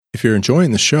If you're enjoying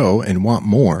the show and want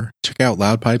more, check out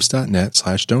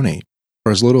loudpipes.net/donate.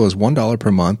 For as little as $1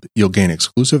 per month, you'll gain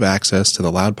exclusive access to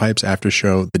the Loud Pipes After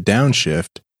Show, The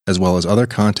Downshift, as well as other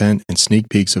content and sneak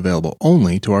peeks available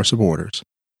only to our supporters.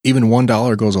 Even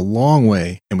 $1 goes a long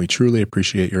way, and we truly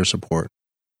appreciate your support.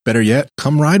 Better yet,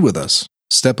 come ride with us.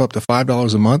 Step up to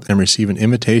 $5 a month and receive an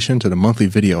invitation to the monthly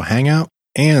video hangout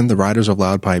and the Riders of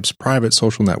Loud Pipes private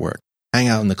social network. Hang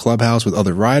out in the clubhouse with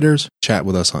other riders, chat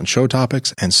with us on show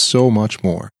topics, and so much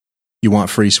more. You want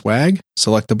free swag?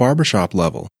 Select the barbershop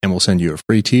level, and we'll send you a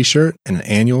free t-shirt and an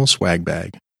annual swag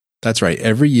bag. That's right,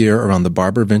 every year around the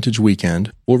Barber Vintage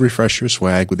Weekend, we'll refresh your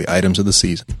swag with the items of the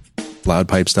season.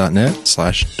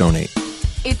 Loudpipes.net/donate.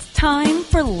 It's time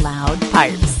for Loud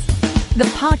Pipes, the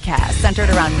podcast centered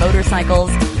around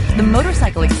motorcycles, the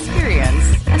motorcycle experience,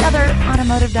 and other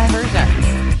automotive diversions.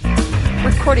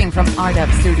 Recording from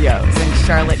RW Studios in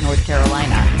Charlotte, North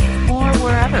Carolina, or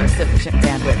wherever sufficient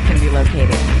bandwidth can be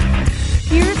located.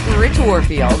 Here's Rich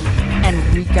Warfield and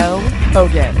Rico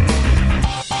Hogan.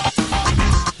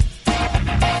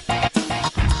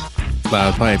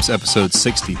 Loud Pipes, episode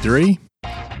 63.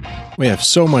 We have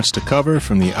so much to cover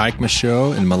from the EICMA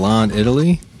show in Milan,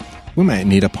 Italy. We might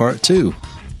need a part 2.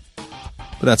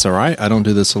 But that's all right. I don't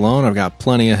do this alone. I've got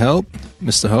plenty of help.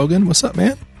 Mr. Hogan, what's up,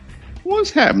 man?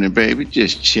 What's happening, baby?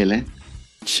 Just chilling.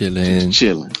 Chilling.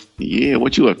 Yeah,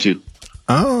 what you up to?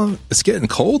 Oh, it's getting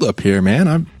cold up here,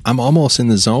 man. I'm almost in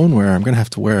the zone where I'm going to have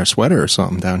to wear a sweater or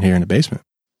something down here in the basement.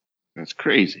 That's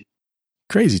crazy.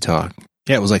 Crazy talk.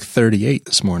 Yeah, it was like 38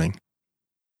 this morning.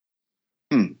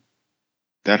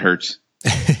 That hurts.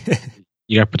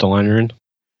 You got to put the liner in?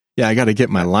 Yeah, I got to get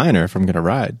my liner if I'm going to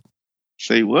ride.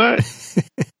 Say what?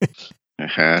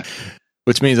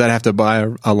 Which means I'd have to buy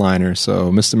a liner.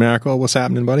 So, Mr. Miracle, what's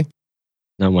happening, buddy?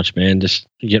 Not much, man. Just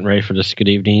getting ready for this good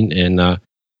evening and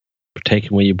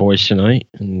partaking with you boys tonight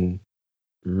and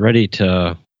ready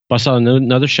to bust out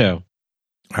another show.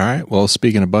 All right. Well,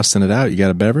 speaking of busting it out, you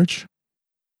got a beverage?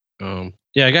 Yeah,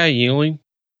 I got a Yuengling.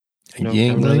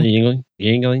 Yuengling?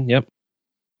 Yuengling, yep.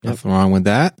 Nothing wrong with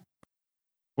that.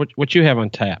 What you have on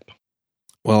tap?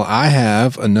 Well, I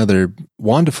have another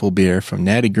wonderful beer from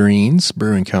Natty Greens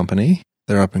Brewing Company.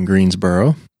 They're up in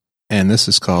Greensboro, and this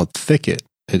is called Thicket.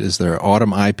 It is their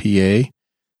autumn IPA,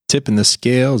 tipping the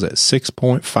scales at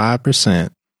 6.5%.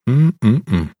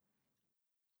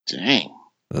 Dang.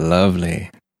 Lovely.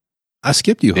 I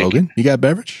skipped you, Hogan. You got a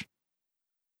beverage?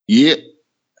 Yep.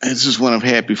 This is one I've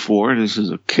had before. This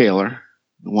is a Kaler,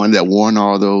 the one that won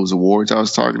all those awards I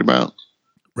was talking about.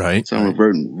 Right. So I'm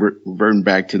reverting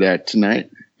back to that tonight,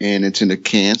 and it's in a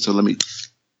can. So let me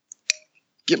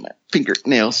get my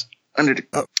fingernails under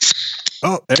the.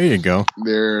 Oh, there you go.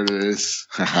 There it is.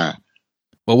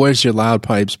 Well, where's your Loud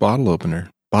Pipes bottle opener?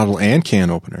 Bottle and can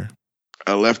opener?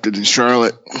 I left it in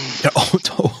Charlotte.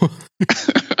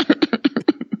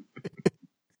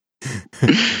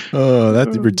 Oh,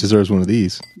 that deserves one of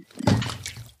these.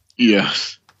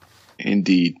 Yes,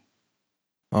 indeed.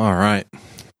 All right.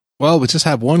 Well, we just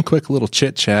have one quick little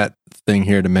chit-chat thing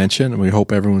here to mention, and we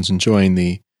hope everyone's enjoying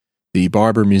the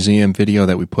Barber Museum video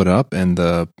that we put up, and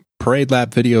the parade lap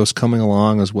videos coming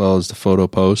along, as well as the photo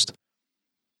post,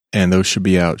 and those should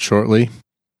be out shortly.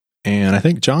 And I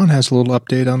think John has a little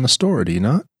update on the store, do you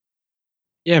not?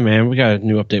 Yeah, man, we got a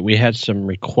new update. We had some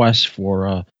requests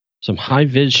for some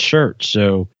high-vis shirts,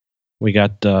 so we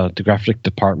got the graphic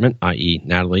department, i.e.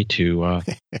 Natalie, to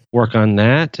work on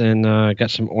that, and got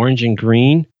some orange and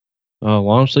green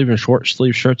long sleeve and short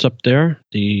sleeve shirts up there.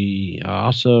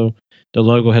 Also, the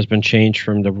logo has been changed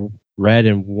from the red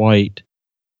and white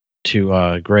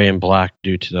to gray and black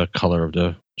due to the color of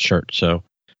the shirt. So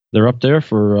they're up there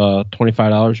for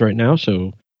 $25 right now.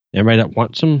 So anybody that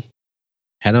wants them,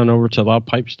 head on over to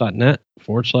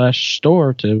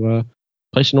loudpipes.net/store to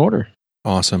place an order.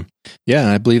 Awesome. Yeah,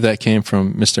 and I believe that came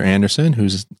from Mr. Anderson,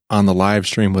 who's on the live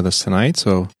stream with us tonight.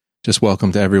 So just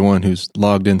welcome to everyone who's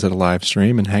logged into the live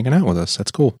stream and hanging out with us.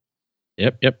 That's cool.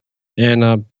 Yep.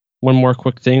 And one more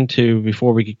quick thing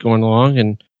before we get going along,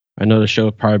 and I know the show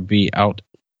will probably be out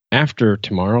after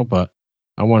tomorrow, but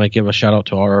I want to give a shout out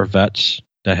to all our vets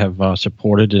that have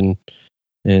supported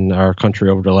in our country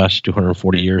over the last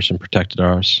 240 years and protected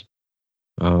ours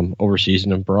overseas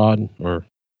and abroad, or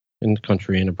in the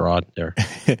country and abroad there.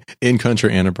 In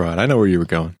country and abroad. I know where you were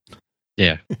going.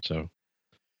 Yeah. So.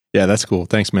 Yeah, that's cool.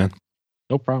 Thanks, man.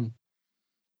 No problem.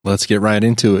 Let's get right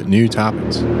into it. New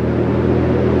topics.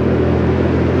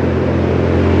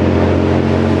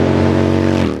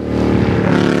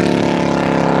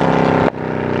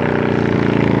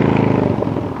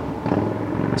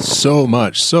 So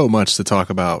much to talk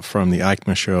about from the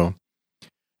EICMA show.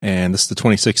 And this is the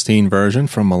 2016 version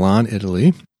from Milan,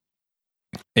 Italy.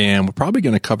 And we're probably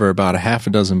going to cover about a half a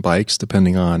dozen bikes,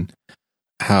 depending on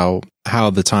how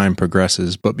the time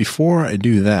progresses. But before I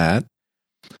do that,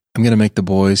 I'm going to make the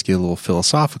boys get a little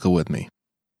philosophical with me.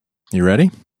 You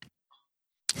ready?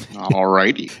 All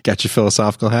righty. Got your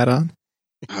philosophical hat on?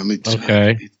 I mean,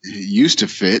 Okay. It used to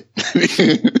fit.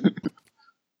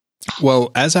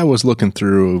 Well, as I was looking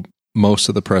through most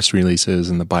of the press releases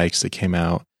and the bikes that came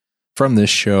out from this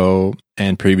show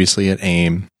and previously at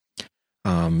AIM,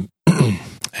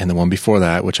 and the one before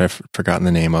that, which I've forgotten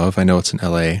the name of, I know it's in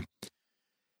LA.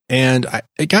 And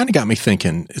it kind of got me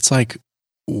thinking, it's like,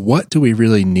 what do we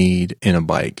really need in a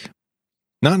bike?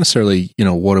 Not necessarily,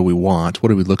 what do we want?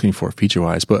 What are we looking for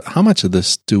feature-wise? But how much of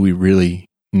this do we really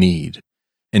need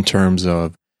in terms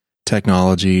of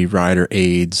technology, rider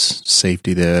aids,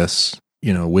 safety this,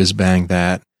 whiz-bang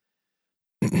that?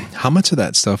 How much of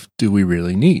that stuff do we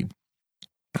really need?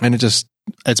 And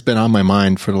it's been on my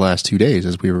mind for the last 2 days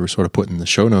as we were sort of putting the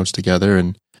show notes together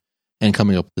and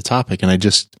coming up with the topic. And it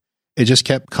just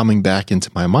kept coming back into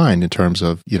my mind in terms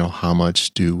of, how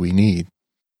much do we need?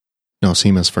 No,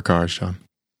 SEMA's for cars, John.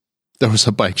 There was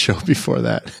a bike show before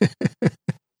that.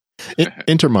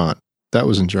 Intermont. That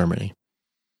was in Germany.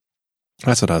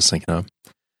 That's what I was thinking of.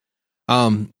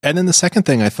 And then the second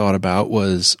thing I thought about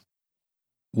was,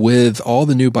 with all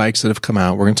the new bikes that have come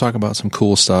out, we're going to talk about some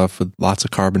cool stuff with lots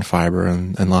of carbon fiber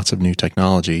and lots of new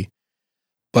technology.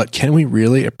 But can we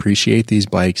really appreciate these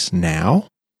bikes now?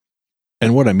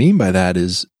 And what I mean by that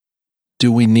is,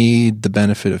 do we need the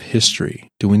benefit of history?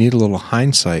 Do we need a little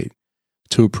hindsight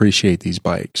to appreciate these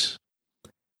bikes?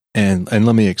 And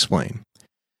let me explain.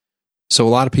 So a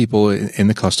lot of people in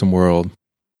the custom world,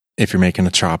 if you're making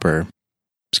a chopper,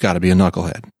 it's got to be a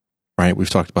knucklehead, right? We've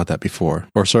talked about that before,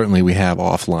 or certainly we have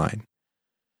offline.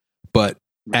 But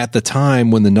at the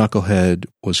time when the knucklehead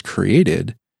was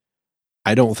created,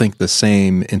 I don't think the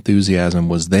same enthusiasm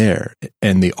was there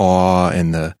and the awe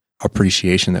and the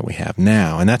appreciation that we have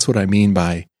now. And that's what I mean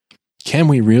by, can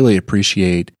we really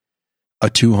appreciate a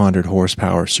 200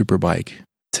 horsepower superbike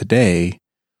today?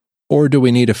 Or do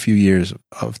we need a few years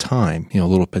of time, a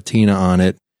little patina on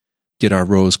it, get our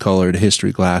rose colored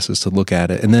history glasses to look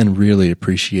at it, and then really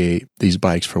appreciate these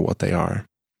bikes for what they are?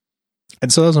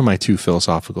 And so those are my two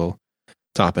philosophical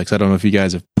topics. I don't know if you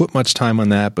guys have put much time on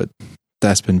that, but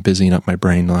that's been busying up my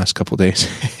brain the last couple of days.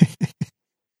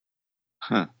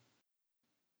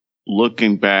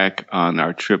 Looking back on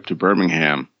our trip to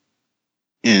Birmingham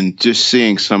and just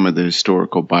seeing some of the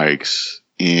historical bikes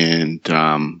and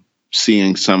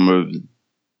seeing some of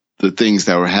the things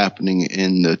that were happening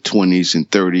in the 20s and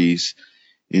 30s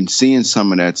and seeing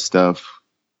some of that stuff,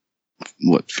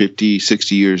 50,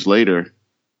 60 years later,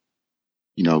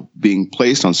 being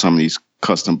placed on some of these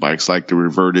custom bikes, like the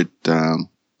reverted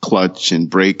clutch and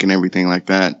brake and everything like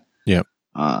that. Yep.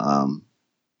 And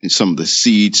some of the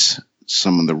seats,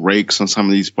 some of the rakes on some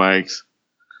of these bikes.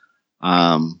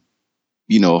 How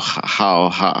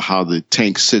the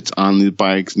tank sits on the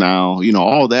bikes now,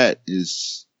 all that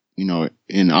is,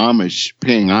 in homage,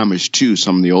 paying homage to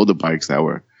some of the older bikes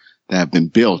that have been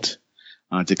built,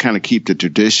 to kind of keep the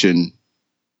tradition,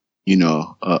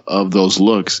 of those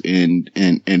looks and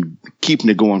keeping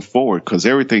it going forward. Cause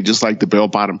everything, just like the bell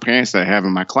bottom pants that I have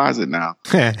in my closet now,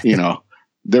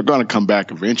 they're going to come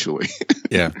back eventually.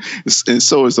 Yeah. And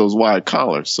so is those wide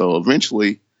collars. So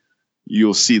eventually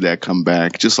you'll see that come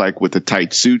back, just like with the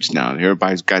tight suits now.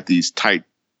 Everybody's got these tight,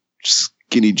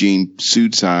 skinny jean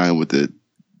suits on with the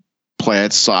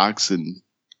plaid socks and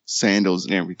sandals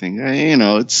and everything.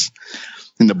 It's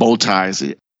in the bow ties.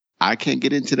 I can't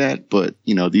get into that, but,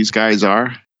 these guys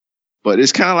are. But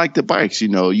it's kind of like the bikes,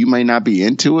 you may not be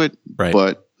into it, right,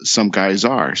 but some guys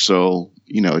are. So,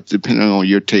 it's depending on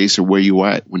your taste or where you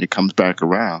at when it comes back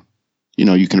around.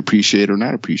 You can appreciate it or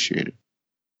not appreciate it.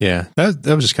 Yeah, that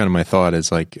was just kind of my thought.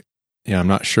 Is like, I'm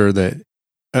not sure that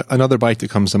another bike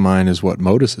that comes to mind is what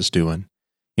Modus is doing.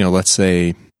 Let's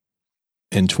say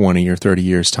in 20 or 30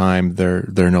 years' time, they're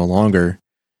no longer.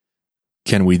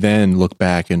 Can we then look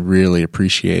back and really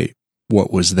appreciate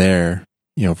what was there,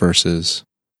 versus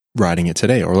riding it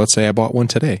today? Or let's say I bought one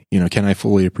today. Can I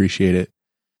fully appreciate it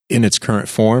in its current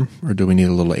form, or do we need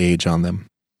a little age on them?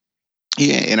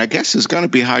 Yeah, and I guess it's going to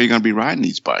be how you're going to be riding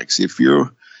these bikes. If you're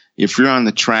on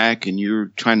the track and you're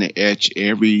trying to etch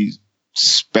every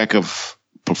speck of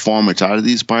performance out of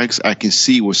these bikes, I can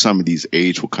see where some of these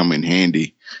age will come in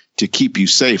handy to keep you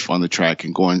safe on the track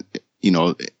and going,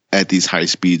 at these high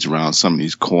speeds around some of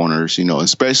these corners,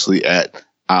 especially at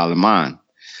Isle of Man.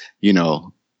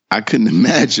 I couldn't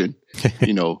imagine,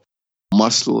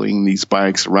 muscling these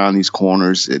bikes around these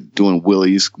corners, doing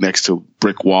wheelies next to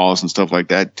brick walls and stuff like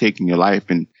that, taking your life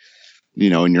in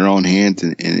your own hands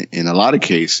in a lot of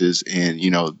cases. And,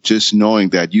 just knowing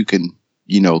that you can,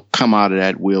 come out of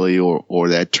that wheelie or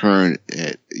that turn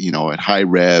at high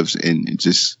revs and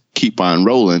just keep on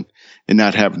rolling and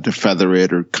not having to feather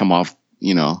it or come off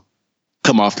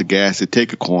the gas to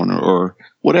take a corner or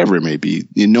whatever it may be.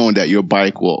 Knowing that your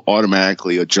bike will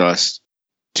automatically adjust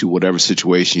to whatever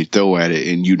situation you throw at it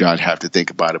and you not have to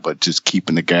think about it, but just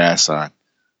keeping the gas on.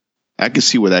 I can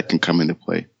see where that can come into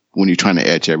play when you're trying to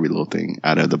edge every little thing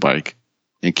out of the bike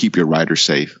and keep your rider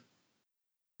safe.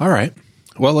 All right.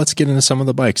 Well, let's get into some of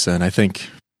the bikes then. I think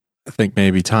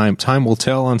maybe time will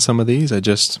tell on some of these. I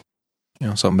just,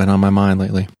 something been on my mind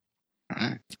lately. All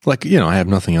right. Like, I have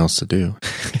nothing else to do.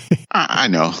 I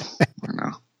know.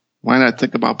 Why not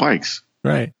think about bikes?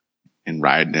 Right. And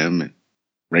riding them and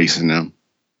racing them.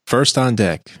 First on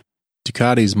deck,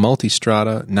 Ducati's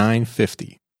Multistrada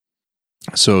 950.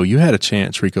 So you had a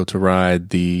chance, Rico, to ride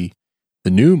the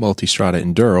new Multistrada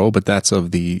Enduro, but that's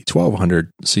of the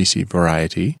 1200cc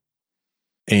variety.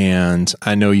 And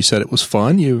I know you said it was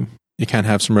fun. You kind of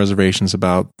have some reservations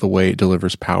about the way it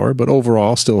delivers power, but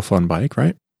overall still a fun bike,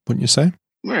 right? Wouldn't you say?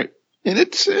 Right. And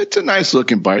it's a nice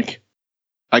looking bike.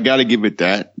 I got to give it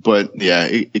that. But yeah,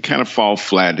 it kind of falls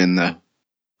flat in the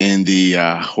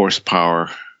horsepower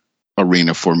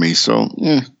arena for me. So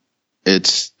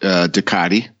it's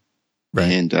Ducati.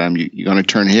 Right. And you're going to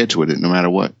turn heads with it no matter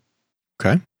what.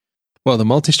 Okay. Well, the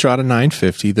Multistrada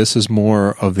 950, this is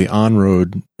more of the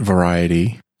on-road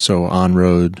variety. So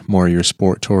on-road, more your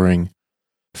sport touring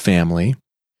family.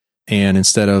 And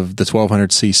instead of the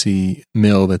 1200cc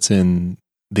mill that's in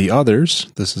the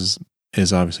others, this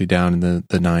is obviously down in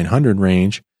the 900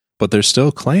 range, but they're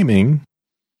still claiming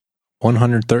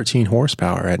 113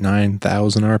 horsepower at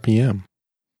 9,000 RPM.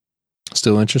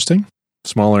 Still interesting.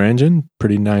 Smaller engine,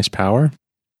 pretty nice power.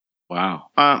 Wow.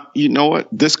 You know what?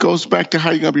 This goes back to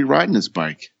how you're going to be riding this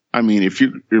bike. I mean, if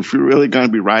you're really going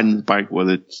to be riding this bike, what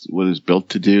it's built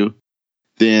to do,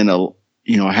 then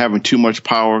having too much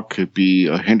power could be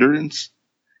a hindrance,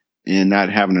 and not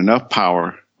having enough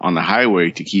power on the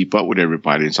highway to keep up with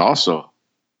everybody is also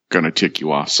going to tick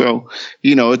you off. So,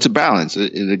 it's a balance.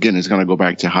 Again, it's going to go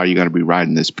back to how you're going to be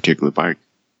riding this particular bike.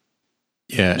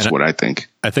 Yeah, that's what I think.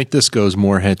 I think this goes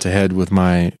more head to head with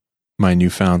my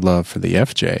newfound love for the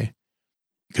FJ,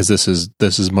 because this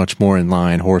is much more in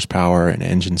line horsepower and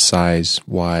engine size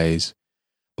wise,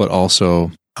 but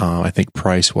also I think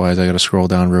price wise. I got to scroll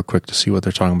down real quick to see what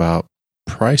they're talking about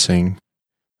pricing.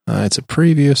 It's a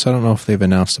preview, so I don't know if they've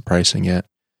announced the pricing yet,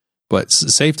 but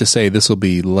it's safe to say this will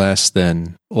be less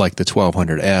than like the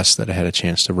 1200S that I had a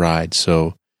chance to ride.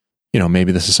 So,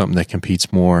 maybe this is something that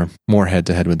competes more head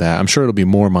to head with that. I'm sure it'll be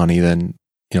more money than,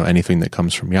 anything that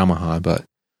comes from Yamaha, but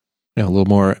a little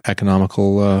more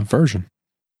economical version.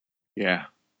 Yeah.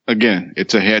 Again,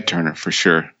 it's a head turner for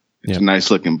sure. It's a nice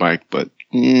looking bike, but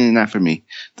not for me.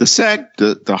 The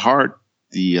saddlebags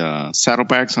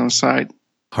on the side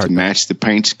to match the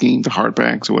paint scheme, the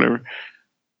hardbacks or whatever.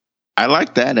 I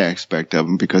like that aspect of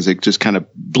them because it just kind of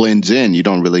blends in. You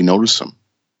don't really notice them.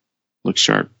 Looks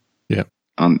sharp. Yeah.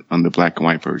 On the black and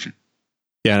white version.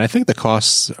 Yeah, and I think the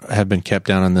costs have been kept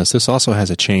down on this. This also has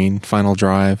a chain final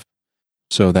drive,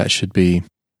 so that should be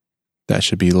a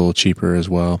little cheaper as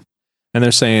well. And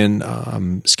they're saying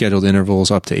scheduled intervals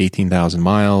up to 18,000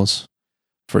 miles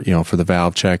for the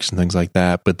valve checks and things like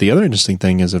that. But the other interesting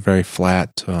thing is a very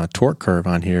flat torque curve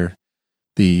on here.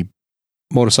 The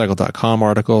motorcycle.com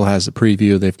article has a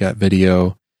preview. They've got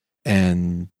video,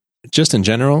 and just in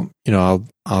general,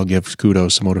 I'll give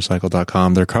kudos to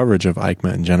motorcycle.com. Their coverage of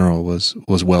EICMA in general was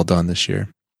well done this year.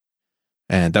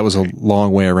 And that was a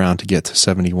long way around to get to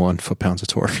 71 foot-pounds of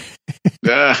torque.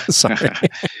 Sorry.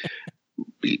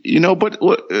 But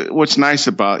what's nice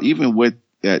about, even with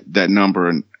that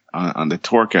number on the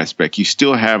torque aspect, you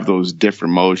still have those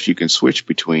different modes you can switch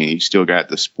between. You still got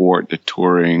the sport, the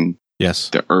touring,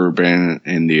 the urban,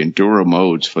 and the enduro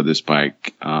modes for this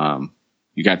bike.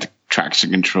 You got the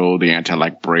traction control, the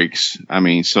anti-lock brakes. I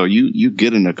mean, so you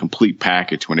get in a complete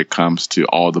package when it comes to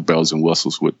all the bells and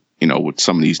whistles with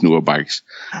some of these newer bikes.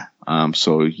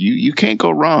 So you can't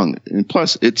go wrong. And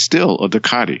plus, it's still a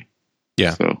Ducati.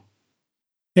 Yeah. So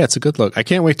yeah, it's a good look. I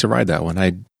can't wait to ride that one.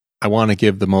 I want to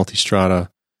give the Multistrada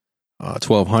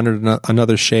 1200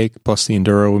 another shake, plus the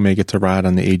Enduro we may get to ride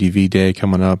on the ADV day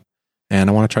coming up. And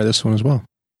I want to try this one as well.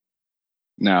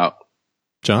 Now,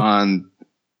 John's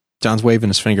waving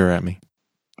his finger at me.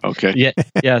 Okay.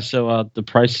 Yeah. So the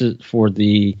prices for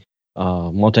the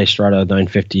Multistrada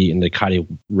 950 and the Ducati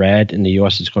Red in the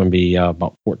US is going to be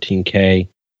about $14,000,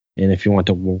 And if you want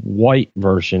the white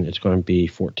version, it's going to be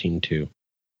 $14,200.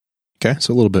 Okay,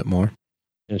 so a little bit more.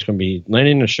 And it's going to be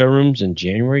landing in the showrooms in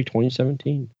January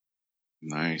 2017.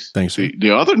 Nice. Thanks.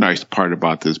 The other nice part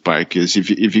about this bike is if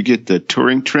you get the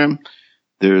touring trim,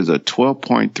 there's a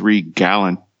 12.3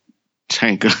 gallon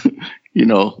tank,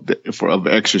 of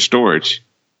extra storage.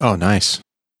 Oh, nice.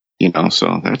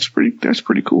 So that's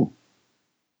pretty cool.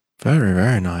 Very,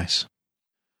 very nice.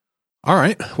 All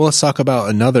right. Well, let's talk about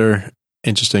another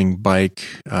interesting bike.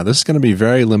 This is going to be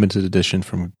very limited edition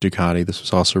from Ducati. This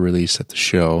was also released at the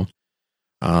show.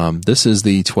 This is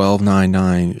the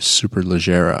 1299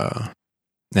 Superleggera.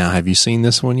 Now, have you seen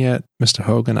this one yet, Mr.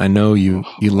 Hogan? I know you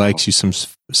likes you some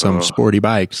sporty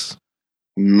bikes.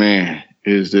 Man,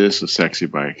 is this a sexy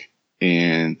bike?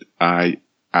 And I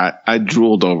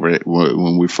drooled over it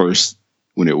when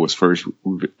it was first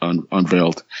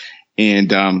unveiled,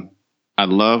 and I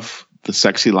love the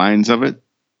sexy lines of it.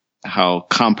 How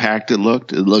compact it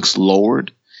looked. It looks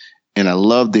lowered, and I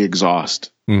love the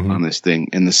exhaust on this thing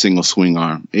and the single swing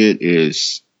arm. It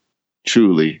is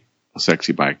truly a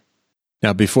sexy bike.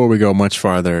 Now, before we go much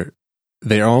farther,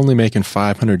 they are only making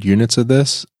 500 units of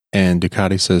this, and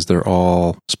Ducati says they're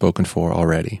all spoken for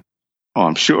already. Oh,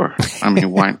 I'm sure. I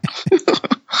mean, why?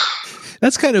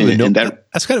 That's kind of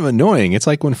that's kind of annoying. It's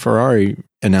like when Ferrari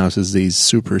announces these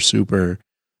super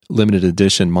limited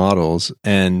edition models,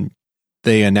 and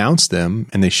they announce them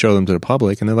and they show them to the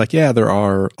public, and they're like, "Yeah, there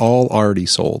are all already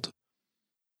sold."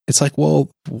 It's like, well,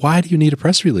 why do you need a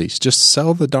press release? Just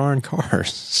sell the darn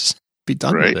cars. Be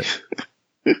done with it.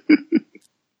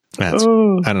 I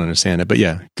don't understand it, but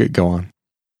yeah, go on.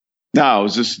 No, I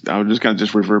was just going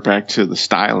to revert back to the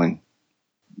styling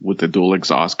with the dual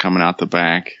exhaust coming out the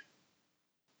back,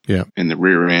 and the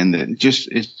rear end. And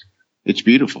it's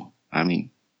beautiful. I mean,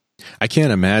 I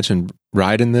can't imagine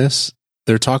riding this.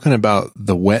 They're talking about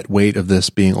the wet weight of this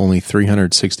being only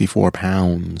 364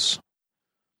 pounds.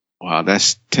 Wow,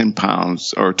 that's 10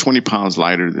 pounds or 20 pounds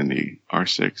lighter than the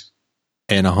R6.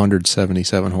 And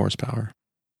 177 horsepower.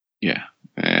 Yeah,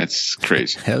 that's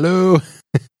crazy. Hello.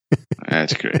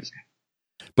 That's crazy.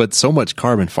 But so much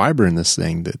carbon fiber in this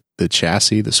thing, the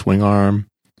chassis, the swing arm,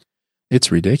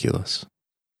 it's ridiculous.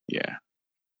 Yeah.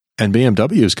 And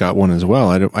BMW's got one as well.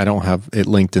 I don't have it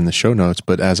linked in the show notes,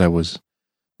 but as I was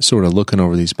sort of looking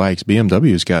over these bikes,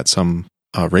 BMW's got some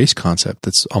race concept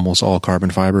that's almost all carbon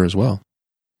fiber as well.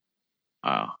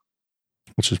 Wow.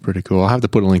 Which is pretty cool. I'll have to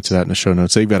put a link to that in the show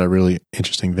notes. They've got a really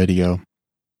interesting video.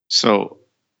 So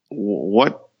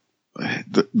what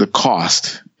the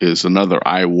cost is another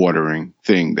eye-watering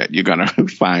thing that you're going to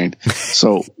find.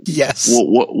 So yes.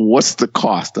 What's the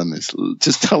cost on this?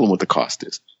 Just tell them what the cost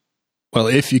is. Well,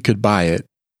 if you could buy it,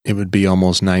 it would be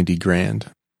almost $90,000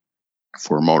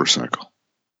 for a motorcycle.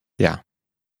 Yeah.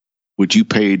 Would you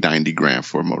pay $90,000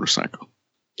 for a motorcycle?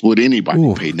 Would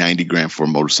anybody pay $90,000 for a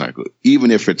motorcycle,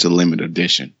 even if it's a limited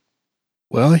edition?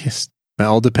 Well, it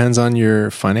all depends on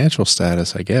your financial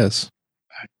status, I guess.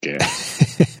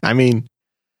 I mean,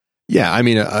 yeah. I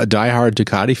mean, a diehard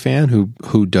Ducati fan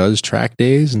who does track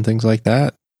days and things like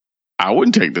that. I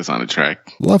wouldn't take this on a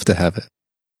track. Love to have it.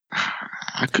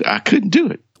 I couldn't do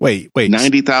it. Wait.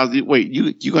 90,000. Wait,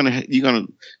 you're gonna?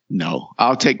 No,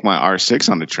 I'll take my R6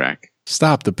 on the track.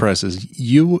 Stop the presses.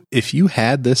 If you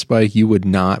had this bike, you would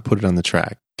not put it on the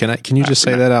track. Can you just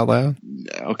say that out loud?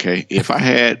 Okay. If I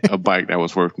had a bike that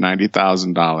was worth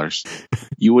 $90,000,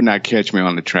 you would not catch me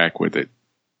on the track with it.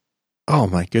 Oh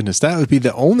my goodness. That would be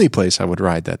the only place I would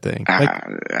ride that thing.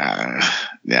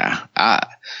 Yeah.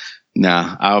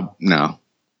 No.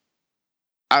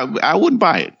 I wouldn't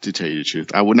buy it, to tell you the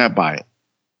truth. I would not buy it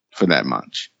for that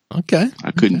much. Okay.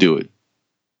 I couldn't do it.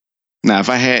 Now, if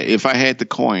I had the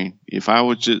coin, if I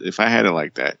had it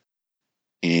like that,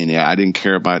 and I didn't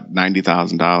care about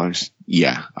 $90,000,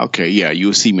 yeah, okay, yeah, you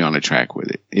would see me on the track with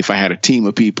it. If I had a team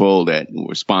of people that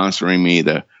were sponsoring me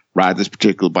to ride this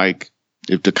particular bike,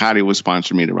 if Ducati was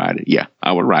sponsoring me to ride it, yeah,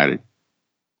 I would ride it.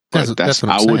 That's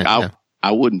what I'm saying.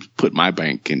 I wouldn't put my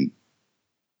bank into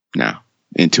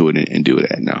it and do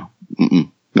that. No,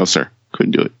 no, sir,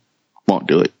 couldn't do it. Won't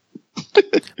do it.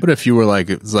 But if you were like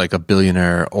a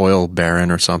billionaire oil baron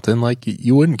or something, like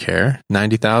you wouldn't care.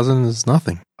 90,000 is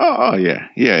nothing. Oh yeah.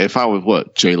 If I was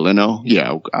Jay Leno,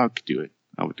 yeah, I could do it.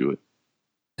 I would do it.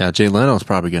 Now Jay Leno's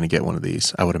probably going to get one of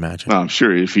these, I would imagine. I'm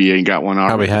sure if he ain't got one already.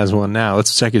 Probably has one now.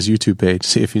 Let's check his YouTube page,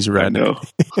 see if he's riding it.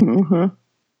 For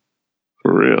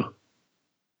real.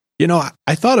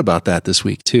 I thought about that this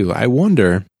week too. I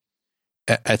wonder,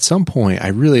 at some point, I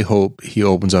really hope he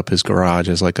opens up his garage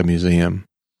as like a museum.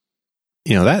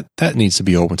 That needs to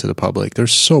be open to the public.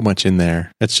 There's so much in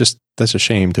there. That's a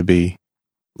shame to be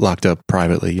locked up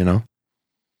privately,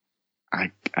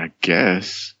 I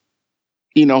guess.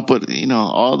 But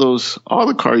all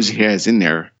the cars he has in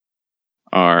there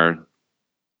are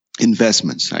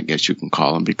investments, I guess you can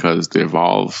call them, because they've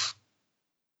all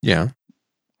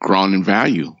grown in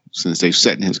value since they've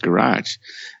sat in his garage.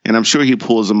 And I'm sure he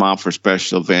pulls them out for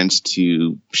special events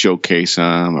to showcase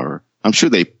them, or I'm sure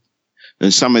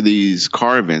in some of these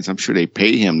car events, I'm sure they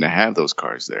pay him to have those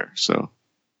cars there. So,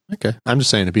 okay. I'm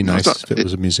just saying it'd be nice if it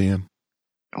was a museum.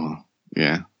 Oh,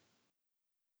 yeah.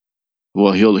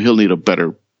 Well, he'll need a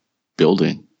better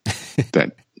building,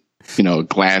 that a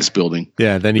glass building.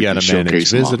 Yeah, then you got to manage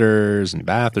visitors and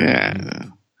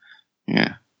bathrooms.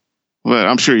 Yeah. Well,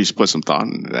 I'm sure he's put some thought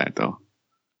into that, though.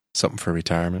 Something for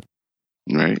retirement,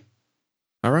 right?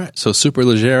 All right. So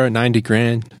Superleggera,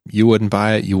 $90,000. You wouldn't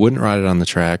buy it. You wouldn't ride it on the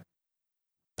track.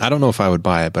 I don't know if I would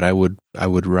buy it, but I would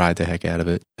ride the heck out of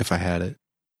it if I had it.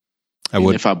 I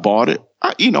would. If I bought it,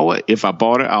 you know what? If I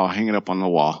bought it, I'll hang it up on the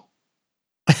wall.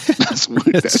 That's where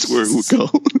it would go.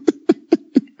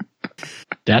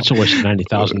 That's a waste of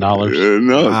 $90,000.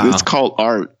 No, wow. It's called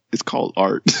art. It's called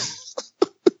art.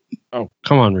 Oh,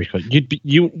 come on, Rico. You'd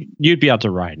be out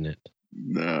there riding it.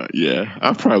 Yeah,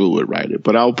 I probably would ride it,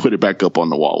 but I'll put it back up on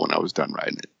the wall when I was done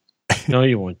riding it. No,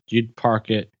 you won't. You'd park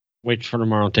it, wait for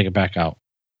tomorrow, and take it back out.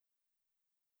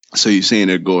 So you're saying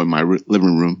it'd go in my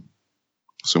living room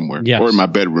somewhere, yes, or in my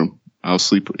bedroom? I'll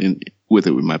sleep with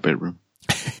it in my bedroom.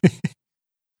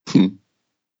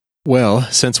 Well,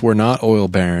 since we're not oil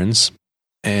barons,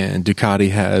 and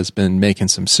Ducati has been making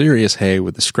some serious hay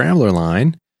with the Scrambler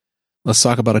line, let's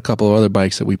talk about a couple of other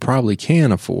bikes that we probably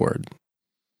can afford.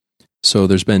 So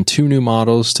there's been 2 new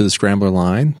models to the Scrambler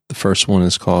line. The first one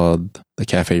is called the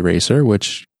Cafe Racer,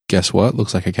 which, guess what?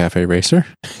 Looks like a Cafe Racer.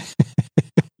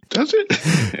 Does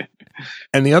it?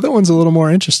 And the other one's a little more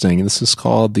interesting. This is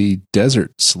called the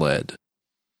Desert Sled.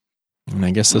 And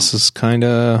I guess this is kind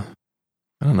of,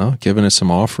 I don't know, giving it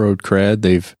some off-road cred.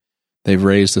 They've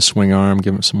raised the swing arm,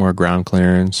 given it some more ground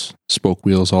clearance, spoke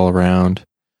wheels all around,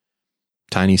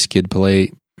 tiny skid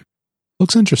plate.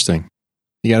 Looks interesting.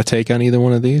 You got a take on either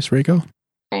one of these, Rico?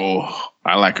 Oh,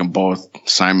 I like them both.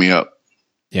 Sign me up.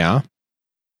 Yeah?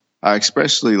 I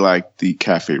especially like the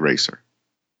Cafe Racer.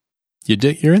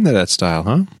 You're into that style,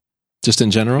 huh? Just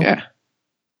in general? Yeah.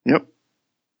 Yep.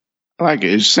 I like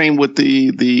it. It's same with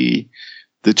the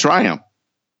Triumph.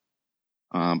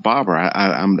 Bobber,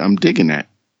 I'm digging that.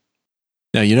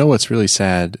 Now, you know what's really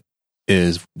sad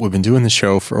is we've been doing the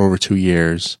show for over 2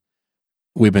 years.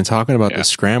 We've been talking about the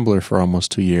Scrambler for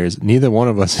almost 2 years. Neither one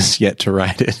of us has yet to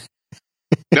ride it.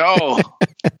 No.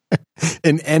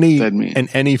 in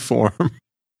any form.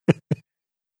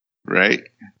 Right.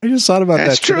 I just thought about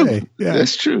That's that true. today. Yeah.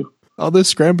 That's true. All this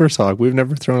Scrambler talk, we've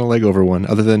never thrown a leg over one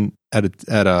other than at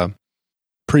a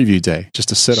preview day just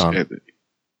to sit on it.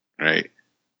 Right.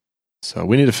 So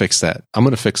we need to fix that. I'm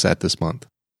going to fix that this month.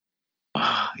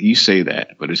 You say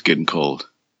that, but it's getting cold.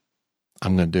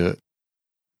 I'm going to do it.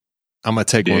 I'm going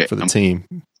to take one for the team.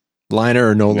 Liner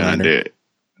or no liner.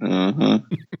 Uh-huh.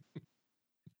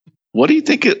 What do you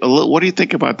think? What do you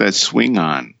think about that swing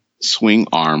arm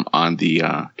on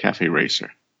the Cafe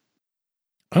Racer?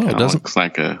 Oh, it doesn't looks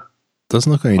like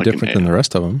doesn't look any different than the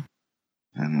rest of them.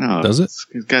 I don't know. Does it?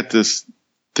 It's got this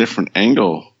different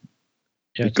angle.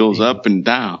 Yeah, it goes up and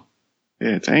down.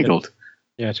 Yeah, it's angled.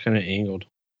 Yeah, it's kind of angled.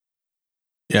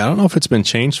 Yeah, I don't know if it's been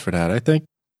changed for that. I think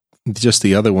just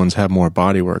the other ones have more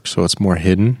bodywork, so it's more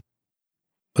hidden.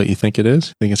 But you think it is?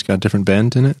 You think it's got a different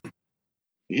bend in it?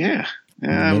 Yeah.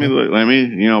 Yeah, let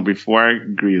me, before I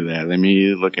agree to that, let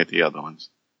me look at the other ones.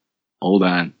 Hold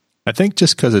on. I think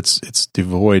just because it's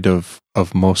devoid of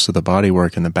most of the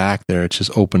bodywork in the back there, it's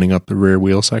just opening up the rear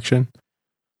wheel section.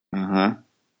 Uh-huh.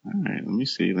 All right, let me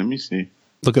see.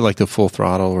 Look at like the Full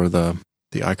Throttle or the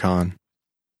Icon.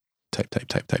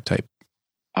 Type.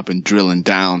 I've been drilling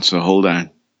down, so hold on.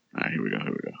 All right, here we go.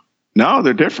 No,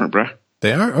 they're different, bro.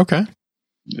 They are? Okay.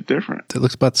 They're different. It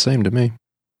looks about the same to me.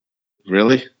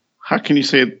 Really? How can you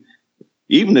say it?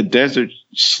 Even the Desert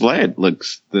Sled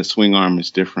the swing arm is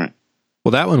different.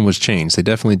 Well, that one was changed. They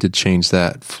definitely did change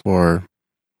that to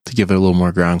give it a little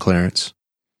more ground clearance.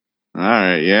 All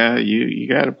right. Yeah, you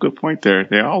got a good point there.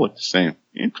 They all look the same.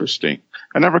 Interesting.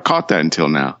 I never caught that until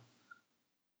now.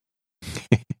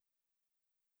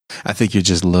 I think you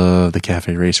just love the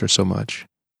Cafe Racer so much.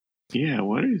 Yeah,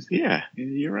 yeah,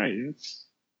 you're right.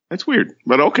 That's weird,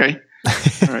 but okay.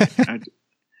 All right.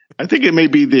 I think it may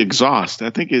be the exhaust. I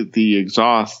think the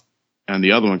exhaust and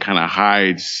the other one kind of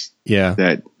hides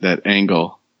that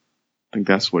angle. I think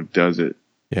that's what does it.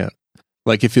 Yeah.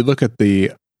 Like if you look at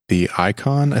the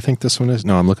Icon, I think this one is.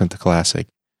 No, I'm looking at the Classic,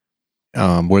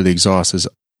 where the exhaust is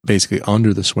basically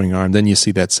under the swing arm, then you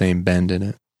see that same bend in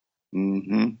it.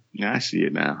 Yeah, I see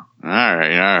it now. All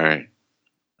right.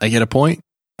 I get a point?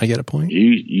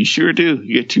 You sure do.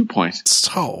 You get 2 points.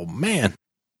 Oh, man.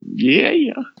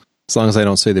 Yeah. As long as I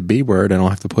don't say the B word, I don't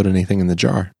have to put anything in the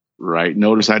jar. Right.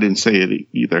 Notice I didn't say it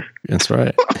either. That's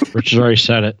right. Richard's already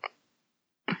said it.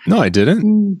 No, I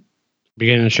didn't.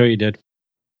 Beginning of the show, you did.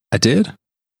 I did?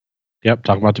 Yep,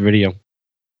 talk about the video.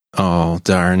 Oh,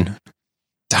 darn.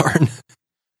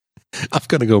 I'm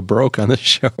going to go broke on this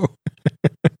show.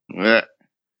 Yeah.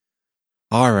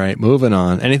 All right, moving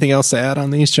on. Anything else to add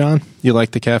on these, John? You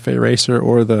like the Cafe Racer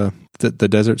or the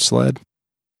Desert Sled?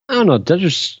 I don't know.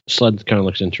 Desert Sled kind of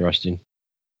looks interesting.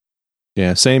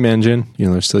 Yeah, same engine.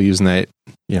 They're still using that,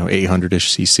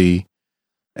 800-ish cc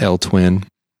L-twin,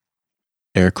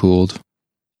 air-cooled.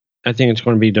 I think it's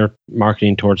going to be their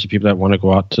marketing towards the people that want to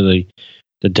go out to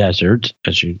the desert,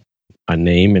 as you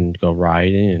name, and go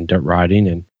riding and dirt riding,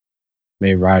 and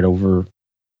may ride over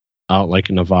out like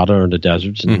in Nevada or the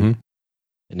deserts, and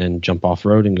then jump off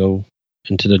road and go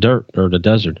into the dirt or the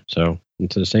desert, so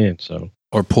into the sand. So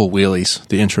or pull wheelies.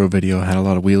 The intro video had a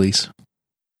lot of wheelies.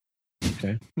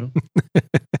 Okay.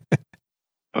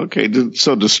 Okay.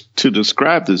 So to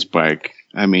describe this bike,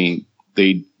 I mean,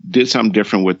 they did something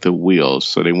different with the wheels.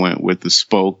 So they went with the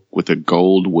spoke with the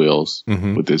gold wheels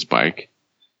with this bike.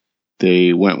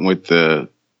 They went with the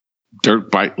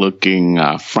dirt bike looking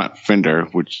front fender,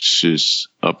 which is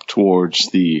up towards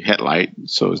the headlight.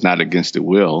 So it's not against the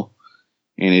wheel.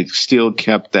 And it still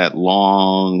kept that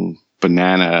long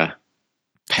banana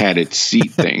padded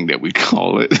seat thing that we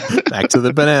call it. Back to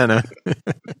the banana.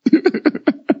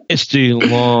 It's the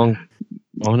long.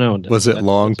 Oh no! Was it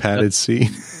long padded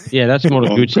seat? Yeah, that's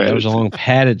Moto Guzzi. That was a long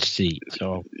padded seat.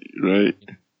 So right.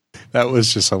 That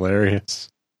was just hilarious.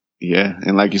 Yeah,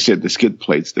 and like you said, the skid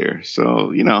plate's there,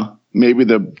 so maybe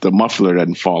the muffler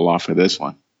doesn't fall off of this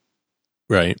one.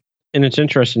 Right. And it's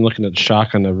interesting looking at the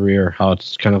shock on the rear, how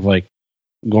it's kind of like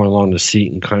going along the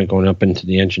seat and kind of going up into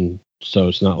the engine. So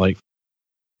it's not like.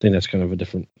 I think that's kind of a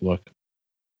different look.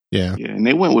 Yeah. Yeah, and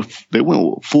they went with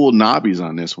full knobbies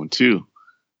on this one too.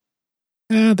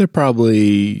 Yeah, they're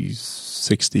probably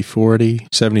 60-40,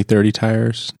 70-30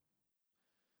 tires.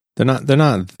 They're not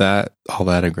all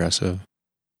that aggressive.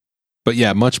 But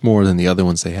yeah, much more than the other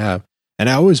ones they have. And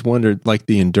I always wondered, like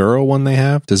the Enduro one they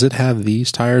have, does it have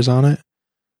these tires on it?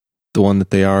 The one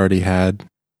that they already had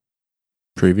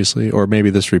previously? Or maybe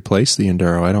this replaced the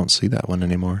Enduro. I don't see that one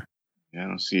anymore. Yeah, I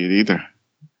don't see it either.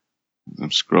 I'm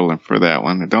scrolling for that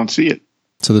one. I don't see it.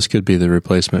 So this could be the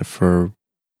replacement for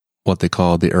what they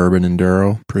called the Urban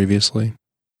Enduro previously.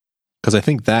 Because I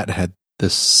think that had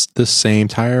this same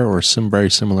tire or some very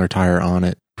similar tire on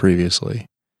it previously.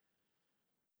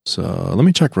 So let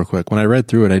me check real quick. When I read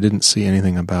through it, I didn't see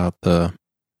anything about the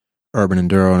Urban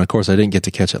Enduro. And of course, I didn't get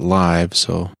to catch it live.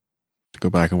 So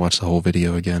go back and watch the whole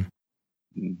video again.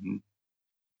 Mm-hmm.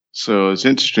 So it's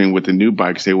interesting with the new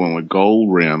bikes, they went with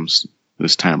gold rims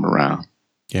this time around.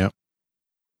 Yeah.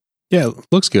 Yeah, it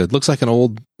looks good. Looks like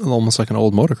almost like an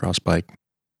old motocross bike.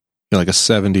 Like a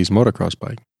 70s motocross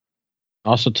bike.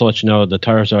 Also, to let you know, the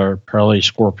tires are Pirelli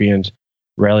Scorpions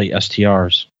Rally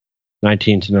STRs.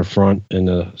 19s in the front and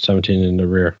the 17 in the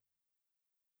rear.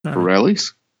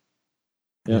 Pirellis?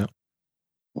 Yeah.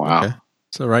 Wow. Okay.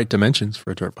 It's the right dimensions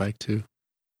for a dirt bike, too.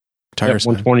 Tire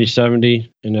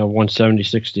 120/70 and a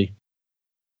 170/60.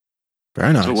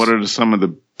 Very nice. So what are some of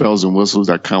the bells and whistles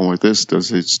that come with this?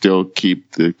 Does it still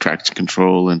keep the traction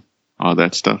control and all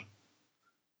that stuff?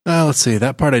 Let's see.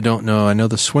 That part I don't know. I know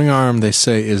the swing arm, they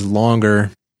say, is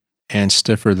longer and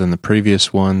stiffer than the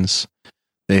previous ones.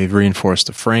 They've reinforced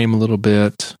the frame a little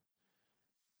bit.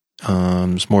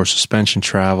 There's more suspension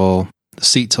travel. The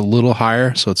seat's a little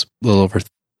higher, so it's a little over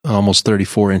almost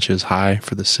 34 inches high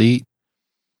for the seat.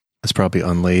 It's probably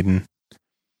unladen.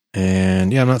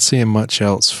 And yeah, I'm not seeing much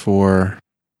else for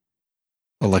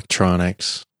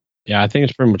electronics. Yeah, I think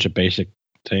it's pretty much a basic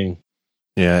thing.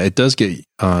 Yeah, it does get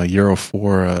Euro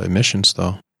 4 emissions,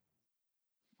 though.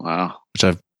 Wow.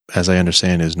 Which, as I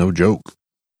understand, is no joke.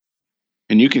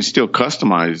 And you can still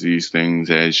customize these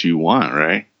things as you want,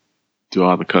 right? Do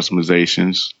all the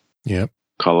customizations,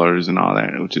 colors and all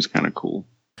that, which is kind of cool.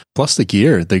 Plus the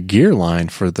gear line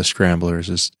for the Scramblers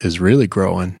is really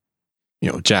growing.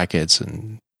 Jackets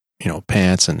and,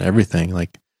 pants and everything.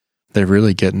 Like, they're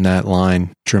really getting that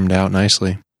line trimmed out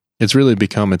nicely. It's really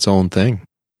become its own thing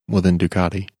within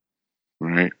Ducati.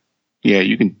 Right. Yeah,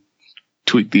 you can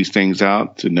tweak these things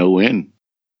out to no end.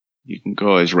 You can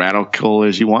go as radical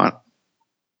as you want,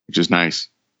 which is nice.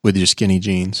 With your skinny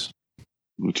jeans.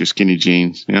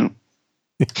 Yeah.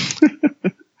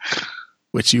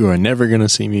 Which you are never going to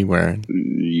see me wearing.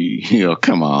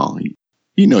 Come on.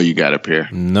 You know you got a pair.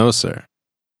 No, sir.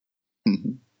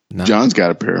 No. John's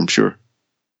got a pair, I'm sure.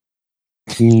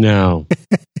 No.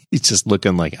 He's just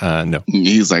looking like, no.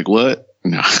 He's like, what?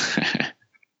 No.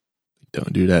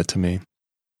 Don't do that to me.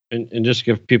 And just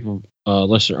give people, our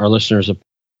listeners,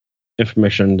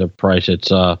 information on the price.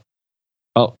 It's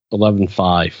about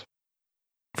 $11,500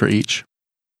 for each.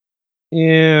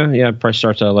 Yeah. Price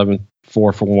starts at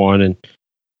 $11,400 for one, and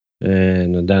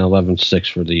then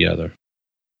 $11,600 for the other.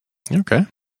 Okay.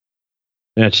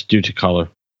 That's due to color.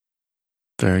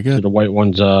 Very good. So the white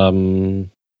one's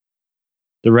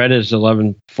the red is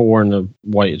 $11,400 and the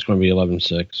white is going to be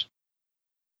 $11,600.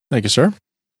 Thank you, sir.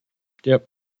 Yep.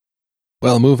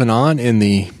 Well, moving on in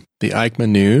the EICMA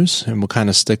news, and we'll kind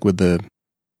of stick with the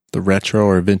retro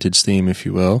or vintage theme, if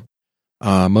you will.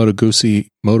 Moto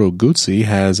Guzzi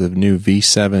has a new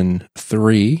V7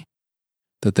 III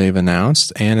that they've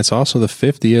announced, and it's also the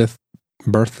 50th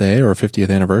birthday or 50th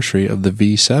anniversary of the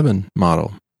V7 model,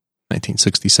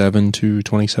 1967 to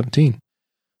 2017.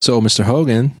 So, Mr.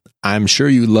 Hogan, I'm sure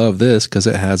you love this because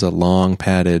it has a long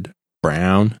padded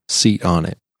brown seat on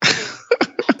it.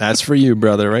 That's for you,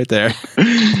 brother, right there.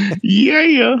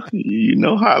 Yeah. You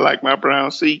know how I like my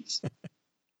brown seats.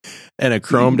 And a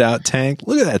chromed out tank.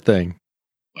 Look at that thing.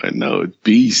 I know, it's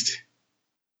beast.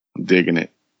 I'm digging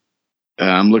it.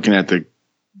 I'm looking at the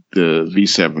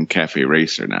V7 Cafe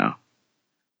Racer now.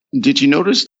 Did you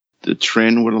notice the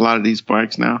trend with a lot of these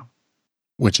bikes now?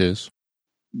 Which is?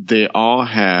 They all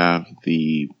have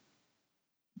the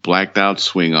blacked out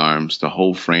swing arms. The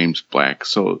whole frame's black.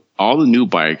 So all the new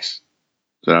bikes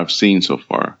that I've seen so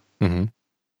far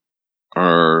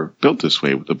are built this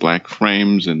way with the black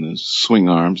frames and the swing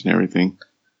arms and everything.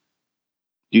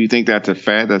 Do you think that's a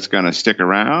fad that's going to stick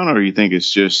around, or you think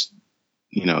it's just,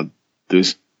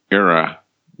 this era,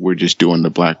 we're just doing the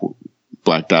blacked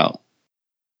out?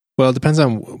 Well, it depends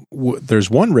on, there's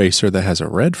one racer that has a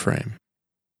red frame.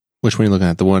 Which one are you looking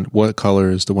at? What color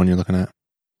is the one you're looking at?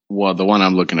 Well, the one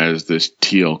I'm looking at is this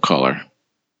teal color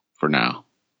for now.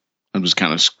 I'm just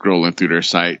kind of scrolling through their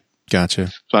site.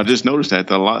 Gotcha. So I just noticed that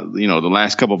the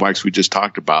last couple of bikes we just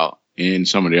talked about and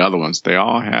some of the other ones, they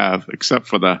all have, except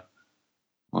for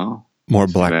more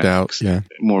blacked out. Yeah.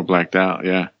 More blacked out.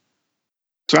 Yeah.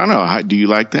 So I don't know. Do you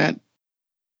like that?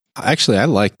 Actually, I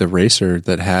like the racer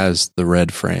that has the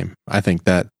red frame. I think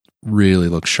that really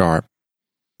looks sharp.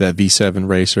 That V7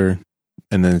 racer,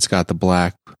 and then it's got the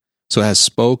black. So it has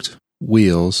spoked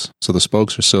wheels. So the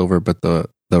spokes are silver, but the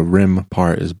rim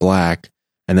part is black,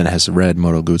 and then it has the red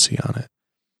Moto Guzzi on it.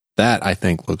 That, I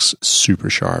think, looks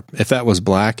super sharp. If that was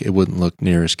black, it wouldn't look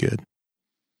near as good.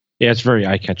 Yeah, it's very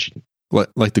eye-catching.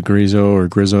 Like the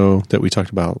Grizzo that we talked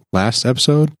about last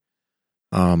episode,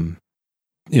 doesn't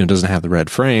have the red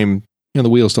frame. The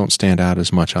wheels don't stand out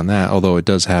as much on that, although it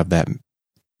does have that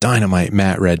dynamite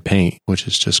matte red paint, which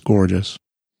is just gorgeous.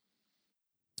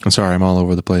 I'm sorry, I'm all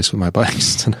over the place with my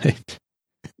bikes tonight.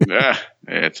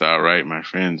 It's all right, my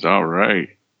friends. All right.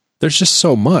 There's just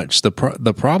so much. The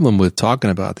problem with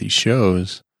talking about these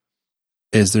shows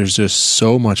is there's just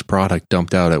so much product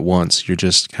dumped out at once. You're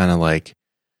just kind of like,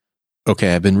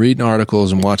 okay, I've been reading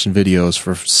articles and watching videos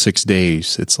for 6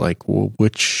 days. It's like, well,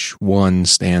 which one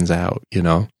stands out,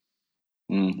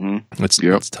 Mm-hmm.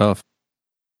 It's tough.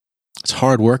 It's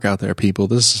hard work out there, people.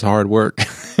 This is hard work.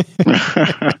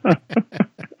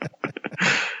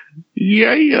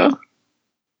 Yeah.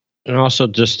 And also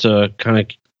just to kind of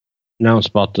announce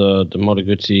about the Moto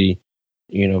Guzzi,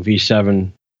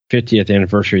 V7 50th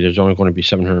anniversary, there's only going to be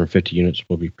 750 units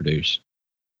will be produced.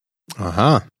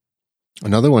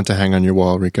 Another one to hang on your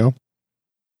wall, Rico.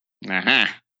 And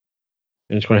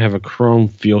it's going to have a chrome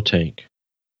fuel tank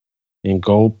and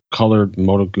gold-colored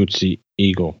Moto Guzzi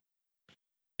Eagle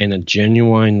and a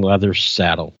genuine leather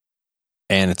saddle.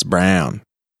 And it's brown.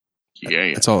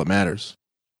 Yeah. That's all that matters.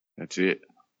 That's it.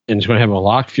 And it's going to have a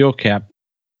locked fuel cap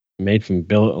made from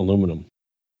billet aluminum.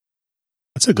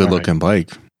 That's a good-looking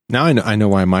bike. Now I know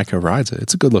why Micah rides it.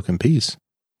 It's a good-looking piece.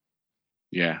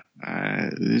 Yeah.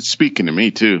 It's speaking to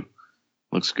me, too.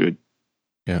 Looks good.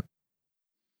 Yeah.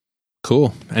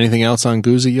 Cool. Anything else on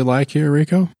Guzzi you like here,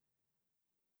 Rico?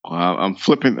 I'm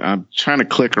trying to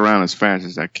click around as fast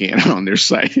as I can on their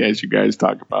site as you guys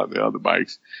talk about the other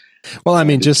bikes. Well, I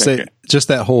mean, just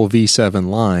that whole V7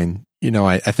 line,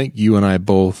 I think you and I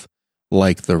both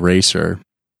like the racer.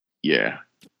 Yeah.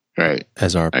 Right.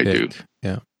 As our pick. I do.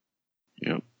 Yeah.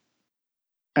 Yep.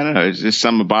 I don't know. It's just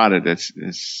something about it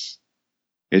it's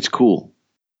cool.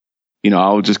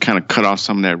 I would just kind of cut off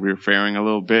some of that rear fairing a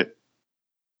little bit.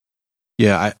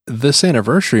 Yeah. This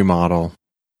anniversary model,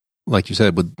 like you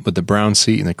said, with the brown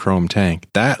seat and the chrome tank,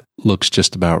 that looks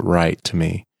just about right to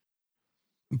me.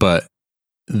 But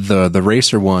the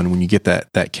racer one, when you get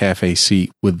that cafe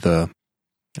seat with the,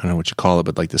 I don't know what you call it,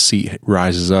 but like the seat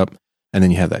rises up and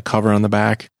then you have that cover on the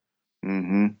back.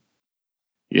 Mm-hmm.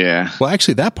 Yeah. Well,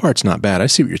 actually, that part's not bad. I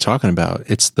see what you're talking about.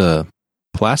 It's the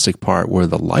plastic part where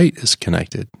the light is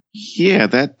connected. Yeah,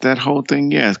 that whole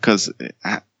thing. Yeah, because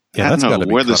I don't know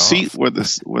where the seat where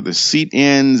the seat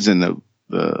ends and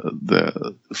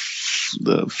the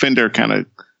fender kind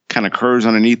of curves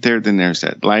underneath there. Then there's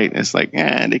that light. It's like,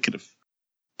 they could have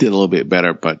did a little bit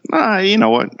better, but you know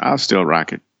what? I'll still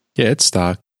rock it. Yeah, it's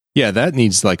stock. Yeah, that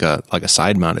needs like a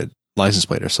side mounted license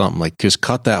plate or something. Like just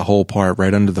cut that whole part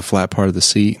right under the flat part of the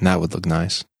seat, and that would look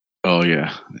nice. Oh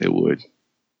yeah, it would.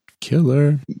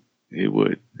 Killer. It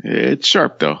would. It's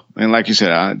sharp though, and like you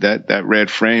said, that red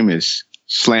frame is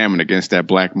slamming against that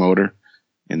black motor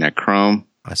and that chrome.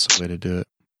 That's the way to do it.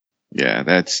 Yeah,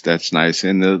 that's nice,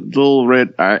 and the little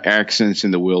red accents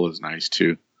in the wheel is nice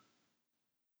too.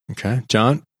 Okay,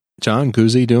 John,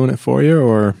 Guzzi doing it for you,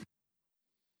 or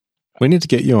we need to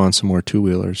get you on some more two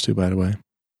wheelers too. By the way.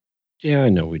 Yeah, I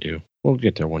know we do. We'll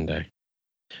get there one day.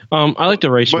 I like the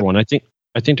racer one. I think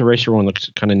the racer one looks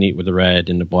kind of neat with the red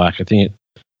and the black. I think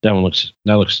that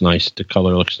looks nice. The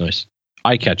color looks nice,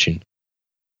 eye catching.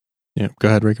 Yeah, go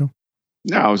ahead, Rico.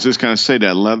 No, I was just gonna say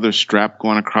that leather strap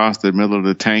going across the middle of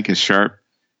the tank is sharp,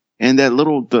 and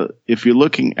that if you're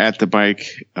looking at the bike,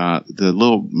 the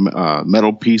little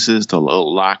metal pieces, the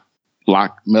little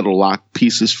metal lock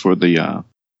pieces for the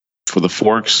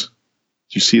forks. Do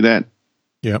you see that?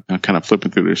 Yep. I'm kind of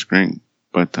flipping through the screen,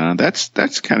 but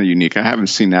that's kind of unique. I haven't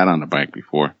seen that on the bike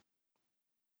before.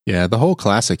 Yeah, the whole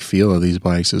classic feel of these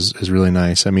bikes is really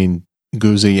nice. I mean,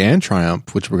 Guzzi and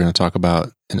Triumph, which we're going to talk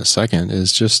about in a second,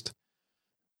 is just,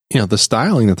 the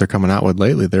styling that they're coming out with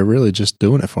lately. They're really just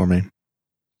doing it for me.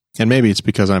 And maybe it's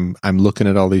because I'm looking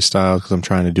at all these styles because I'm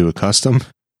trying to do a custom.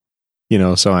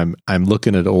 So I'm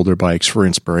looking at older bikes for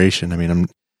inspiration. I mean, I'm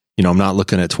not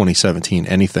looking at 2017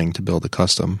 anything to build a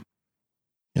custom.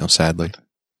 Sadly.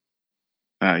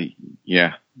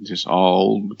 Yeah, just all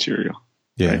old material.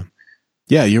 Yeah. Right?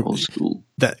 Yeah, you're old school.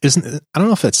 That isn't, I don't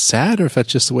know if that's sad or if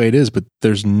that's just the way it is, but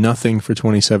there's nothing for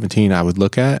 2017 I would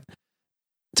look at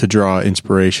to draw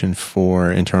inspiration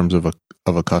for in terms of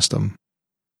a custom.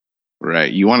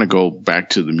 Right. You want to go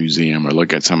back to the museum or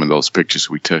look at some of those pictures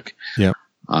we took. Yeah.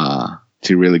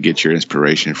 To really get your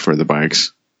inspiration for the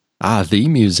bikes. The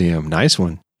museum. Nice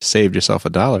one. Saved yourself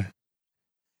 $1.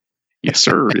 Yes,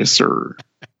 sir. Yes, sir.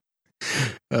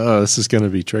 Oh, this is going to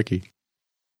be tricky.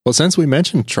 Well, since we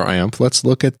mentioned Triumph, let's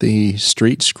look at the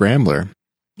Street Scrambler.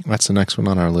 That's the next one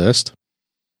on our list.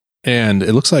 And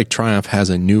it looks like Triumph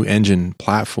has a new engine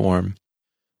platform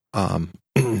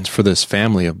for this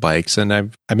family of bikes. And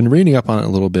I've been reading up on it a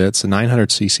little bit. It's a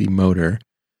 900cc motor.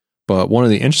 But one of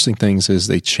the interesting things is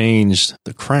they changed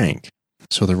the crank.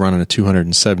 So they're running a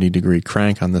 270-degree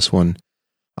crank on this one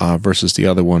versus the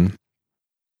other one,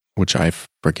 which I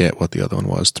forget what the other one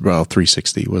was. Well,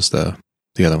 360 was the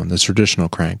other one, the traditional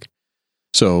crank.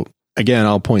 So again,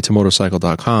 I'll point to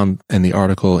motorcycle.com and the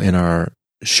article in our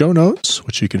show notes,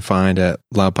 which you can find at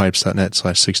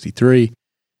loudpipes.net/63.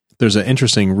 There's an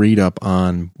interesting read up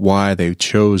on why they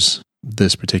chose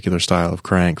this particular style of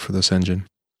crank for this engine.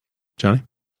 Johnny?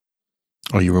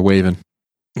 Oh, you were waving.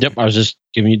 Yep, I was just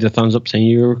giving you the thumbs up saying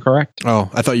you were correct.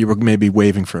 Oh, I thought you were maybe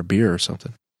waving for a beer or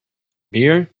something.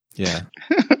 Beer? Yeah.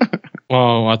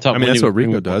 Well, I thought. I mean, that's what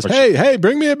Rico does. Hey,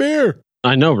 bring me a beer.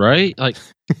 I know, right? Like,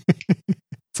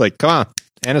 it's like, come on,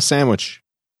 and a sandwich,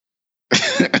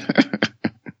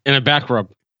 and a back rub.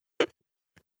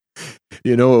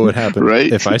 You know what would happen,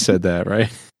 right? If I said that, right?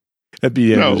 That'd be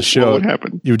the end of the show. What would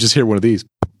happen? You would just hear one of these,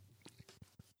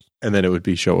 and then it would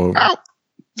be show over. Ow!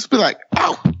 Just be like,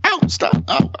 ow, stop,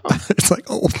 ow. It's like,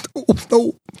 oh,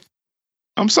 no.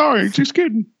 I'm sorry, just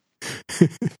kidding.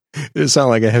 It sounds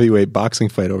like a heavyweight boxing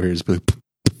fight over here. Just be like,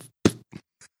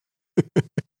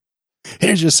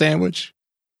 here's your sandwich.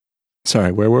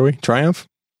 Sorry, where were we? Triumph?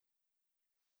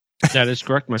 That is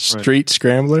correct, my friend. Street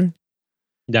Scrambler?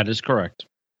 That is correct.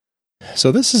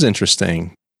 So this is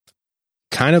interesting.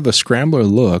 Kind of a scrambler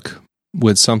look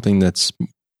with something that's,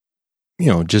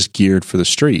 just geared for the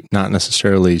street, not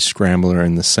necessarily scrambler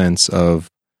in the sense of,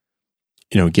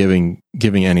 giving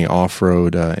any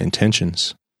off-road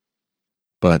intentions.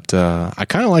 But I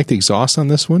kind of like the exhaust on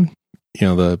this one.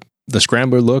 The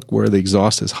scrambler look where the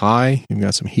exhaust is high. You've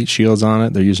got some heat shields on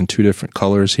it. They're using two different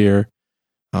colors here,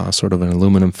 sort of an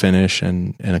aluminum finish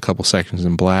and a couple sections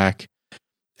in black.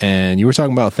 And you were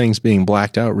talking about things being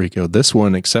blacked out, Rico. This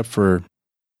one, except for,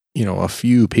 a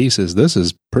few pieces, this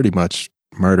is pretty much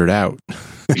murdered out.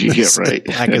 Yeah, right.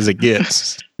 Black as it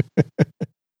gets.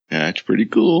 Yeah, it's pretty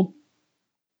cool.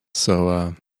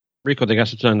 So, Rico, they got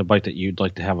something on the bike that you'd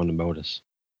like to have on the Modus.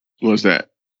 What's that?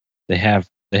 They have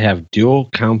dual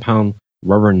compound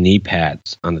rubber knee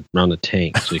pads around the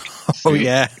tank, so you can, oh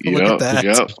yeah, look at that.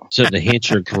 Yep. so to enhance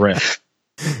your grip.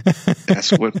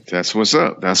 That's what's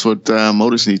up. That's what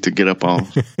Modus need to get up on.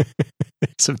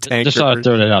 Some tank. Just thought I'd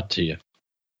throw that out to you.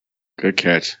 Good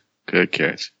catch. Good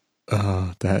catch.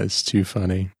 Oh, that is too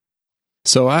funny.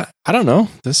 So I don't know.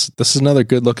 This is another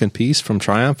good looking piece from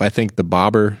Triumph. I think the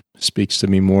bobber speaks to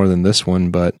me more than this one,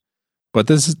 but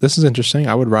this is interesting.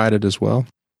 I would ride it as well.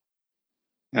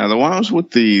 Now the ones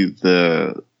with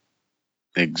the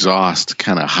exhaust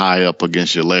kind of high up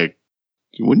against your leg,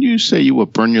 wouldn't you say you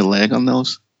would burn your leg on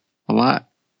those a lot,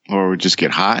 or would just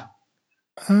get hot?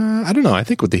 I don't know. I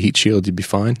think with the heat shield, you'd be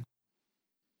fine.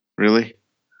 Really?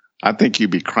 I think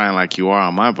you'd be crying like you are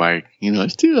on my bike.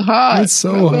 It's too hot. It's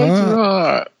so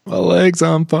hot. My leg's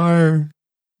on fire.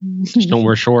 Just don't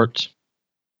wear shorts.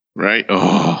 Right?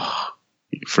 Oh,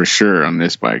 for sure on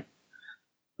this bike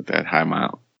with that high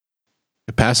mount.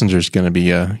 The passenger's going to be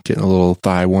getting a little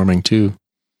thigh warming too.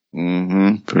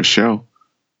 Mm-hmm. For sure.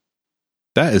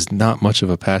 That is not much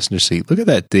of a passenger seat. Look at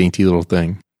that dainty little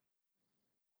thing.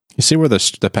 You see where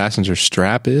the passenger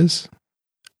strap is?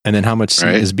 And then how much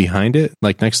seat is behind it?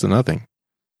 Like next to nothing.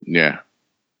 Yeah.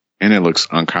 And it looks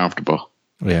uncomfortable.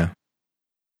 Yeah.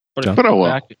 But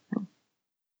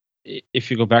if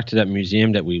you go back to that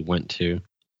museum that we went to,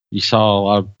 you saw a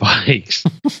lot of bikes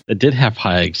that did have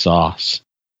high exhausts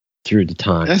through the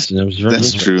times.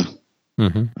 That's true.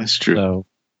 Mm-hmm. That's true.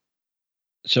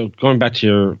 So going back to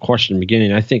your question in the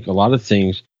beginning, I think a lot of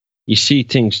things, you see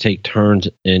things take turns,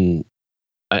 and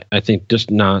I think just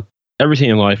not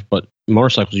everything in life, but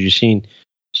motorcycles, you've seen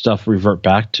stuff revert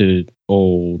back to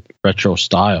old retro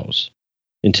styles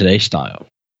in today's style.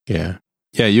 Yeah.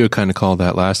 Yeah, you had kind of called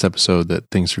that last episode that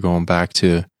things are going back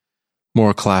to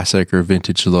more classic or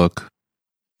vintage look,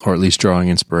 or at least drawing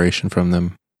inspiration from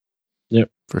them. Yep.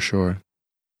 For sure. And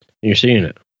you're seeing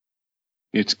it.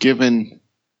 It's given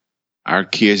our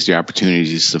kids the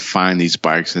opportunities to find these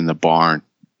bikes in the barn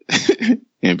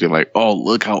and be like, oh,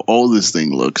 look how old this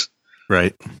thing looks.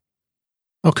 Right.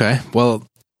 Okay. Well,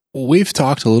 we've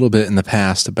talked a little bit in the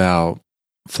past about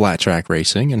flat track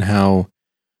racing and how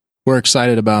we're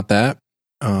excited about that.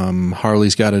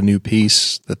 Harley's got a new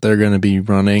piece that they're going to be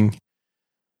running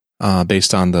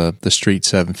based on the Street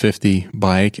 750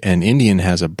 bike, and Indian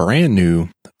has a brand new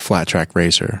flat track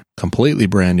racer, completely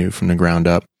brand new from the ground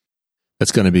up,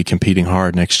 that's going to be competing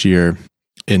hard next year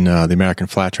in the American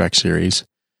Flat Track Series.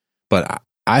 But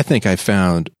I think I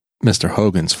found Mr.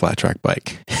 Hogan's flat track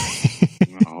bike.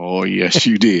 Oh, yes,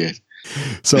 you did.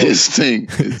 So this thing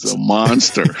is a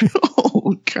monster.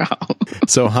 Oh, God.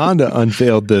 So Honda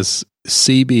unveiled this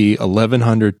CB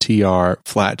 1100 TR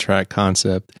flat track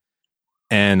concept,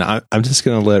 and I'm just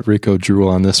going to let Rico drool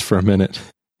on this for a minute.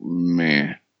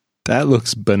 Man. That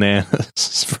looks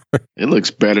bananas. It looks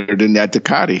better than that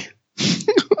Ducati.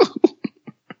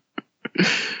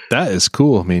 That is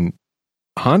cool. I mean,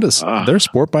 Honda's, their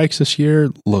sport bikes this year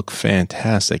look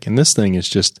fantastic, and this thing is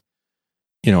just,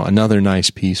 another nice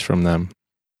piece from them.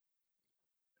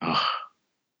 Oh,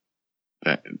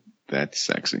 that's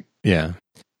sexy. Yeah.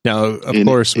 Now, of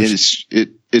course,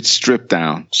 it's stripped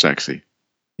down sexy.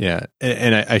 Yeah,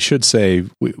 and I should say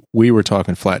we were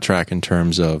talking flat track in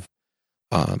terms of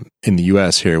in the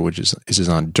U.S. here, which is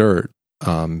on dirt.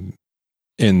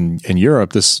 In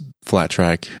Europe, this flat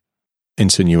track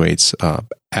insinuates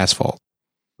asphalt.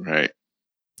 Right.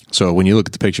 So when you look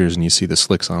at the pictures and you see the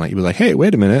slicks on it, you'll be like, "Hey,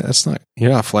 wait a minute!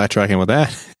 You're not flat tracking with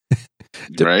that."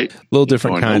 Right. A little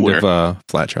different kind of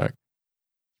flat track.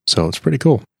 So it's pretty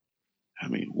cool. I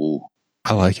mean, woo.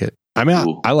 I like it. I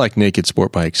mean, I like naked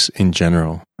sport bikes in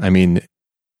general. I mean,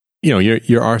 your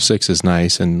R6 is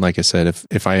nice, and like I said,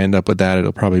 if I end up with that,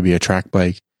 it'll probably be a track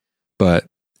bike. But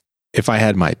if I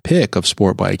had my pick of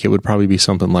sport bike, it would probably be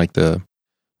something like the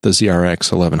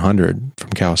ZRX 1100 from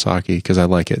Kawasaki, because I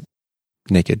like it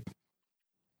naked.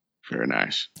 Very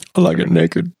nice. I like it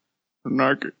naked.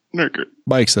 Naked.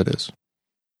 Bikes, that is.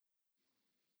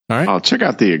 All right. Oh, check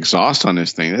out the exhaust on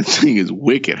this thing. That thing is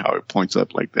wicked how it points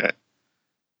up like that.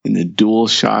 And the dual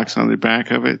shocks on the back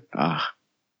of it.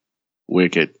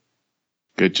 Wicked.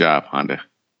 Good job, Honda.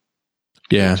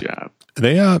 Yeah. Good job.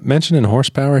 They mentioning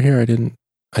horsepower here. I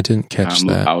didn't catch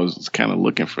that. I was kind of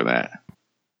looking for that.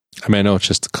 I mean, I know it's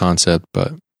just a concept,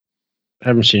 but I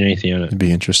haven't seen anything on it. It'd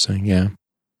be interesting, yeah.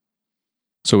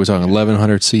 So we're talking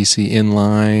 1100cc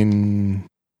inline.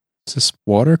 Is this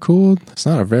water cooled? It's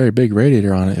not a very big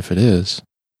radiator on it if it is.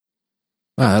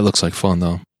 That looks like fun,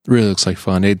 though. It really looks like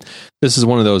fun. This is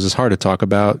one of those, it's hard to talk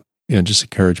about just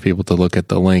encourage people to look at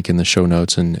the link in the show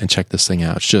notes and check this thing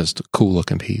out. It's just a cool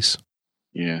looking piece.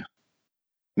 Yeah.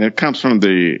 And it comes from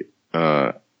the,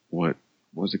 what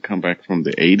was it come back from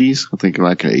the 80s? I think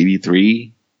like an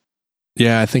 83.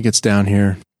 Yeah, I think it's down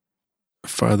here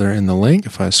farther in the link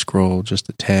if I scroll just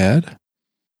a tad.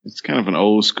 It's kind of an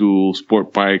old school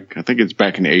sport bike. I think it's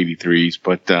back in the 83s,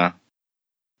 but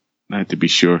not to be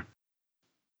sure.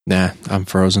 Nah, I'm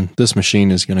frozen. This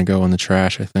machine is going to go in the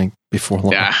trash, I think, before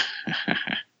long. Yeah.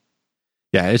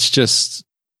 Yeah, it's just,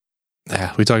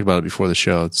 we talked about it before the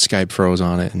show. Skype froze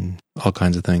on it and all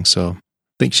kinds of things. So I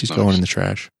think she's going in the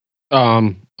trash.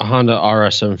 A Honda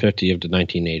RS750 of the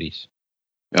 1980s.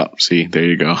 Oh, see, there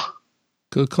you go.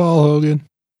 Good call, Hogan.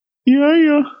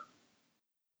 Yeah.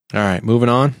 All right, moving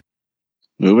on.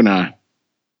 Moving on.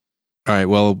 All right,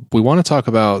 well, we want to talk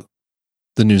about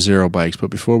the new Zero bikes, but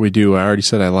before we do, I already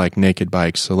said I like naked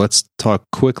bikes, so let's talk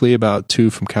quickly about two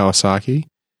from Kawasaki.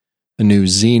 The new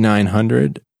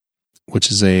Z900, which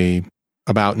is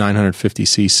about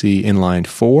 950cc inline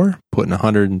 4, putting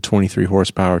 123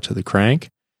 horsepower to the crank.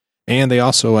 And they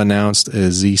also announced a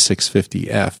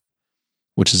Z650F,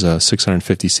 which is a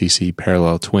 650cc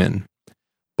parallel twin.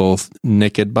 Both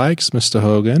naked bikes, Mr.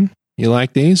 Hogan. You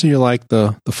like these, or you like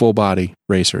the full body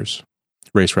race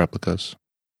replicas?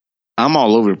 I'm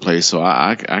all over the place, so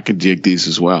I could dig these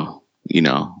as well.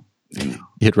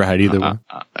 You'd ride either one.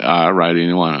 I ride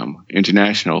any one of them.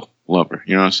 International lover.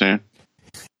 You know what I'm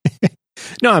saying?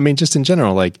 No, I mean just in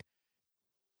general, like,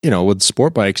 with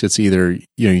sport bikes, it's either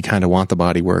you kind of want the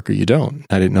body work or you don't.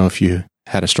 I didn't know if you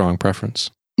had a strong preference.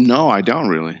 No, I don't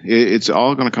really. It's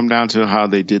all going to come down to how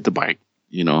they did the bike.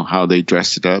 How they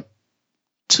dressed it up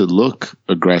to look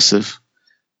aggressive,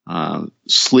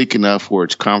 sleek enough where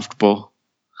it's comfortable,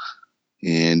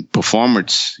 and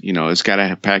performance. It's got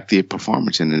to pack the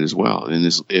performance in it as well. And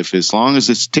as long as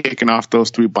it's ticking off those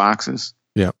 3 boxes,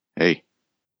 yeah, hey,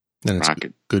 then it's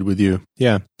good with you.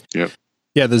 Yeah, yep,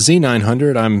 yeah. The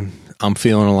Z900, I'm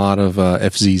feeling a lot of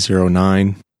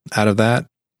FZ09 out of that.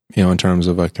 In terms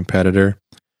of a competitor.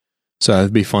 So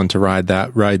it'd be fun to ride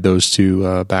those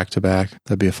two back to back.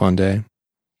 That'd be a fun day.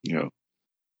 Yeah.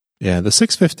 Yeah, the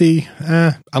 650,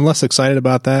 I'm less excited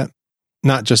about that.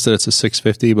 Not just that it's a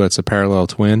 650, but it's a parallel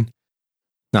twin.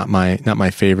 Not my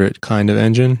favorite kind of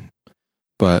engine,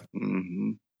 but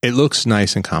it looks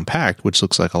nice and compact, which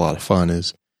looks like a lot of fun.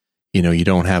 You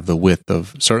don't have the width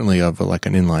of like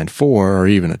an inline 4 or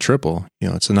even a triple.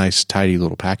 It's a nice tidy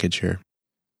little package here.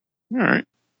 All right.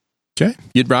 Okay,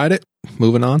 you'd ride it.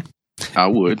 Moving on. I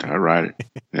would. I ride it.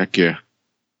 Heck yeah.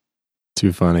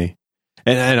 Too funny.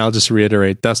 And I'll just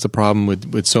reiterate, that's the problem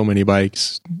with so many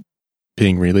bikes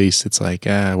being released. It's like,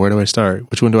 where do I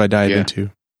start? Which one do I dive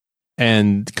into?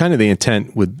 And kind of the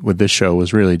intent with this show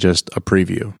was really just a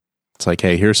preview. It's like,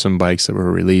 hey, here's some bikes that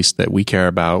were released that we care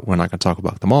about. We're not going to talk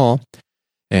about them all.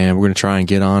 And we're going to try and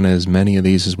get on as many of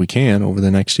these as we can over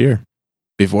the next year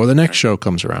before the next show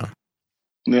comes around.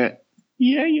 Yeah.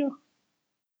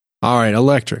 All right,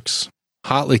 electrics,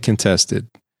 hotly contested.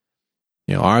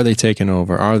 Are they taking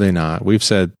over? Are they not? We've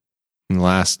said in the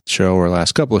last show or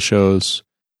last couple of shows,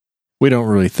 we don't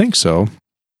really think so.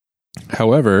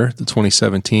 However, the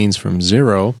 2017s from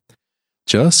Zero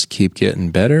just keep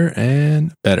getting better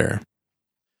and better.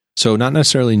 So not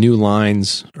necessarily new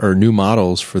lines or new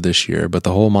models for this year, but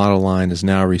the whole model line is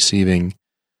now receiving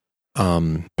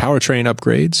powertrain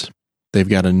upgrades. They've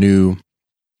got a new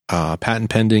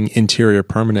patent-pending interior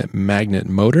permanent magnet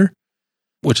motor,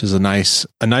 which is a nice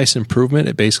improvement.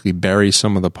 It basically buries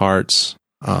some of the parts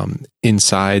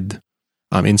inside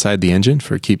the engine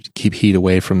for keep heat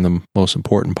away from the most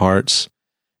important parts.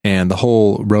 And the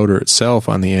whole rotor itself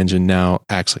on the engine now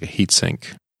acts like a heat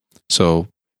sink. So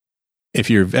if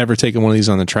you've ever taken one of these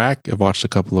on the track, I've watched a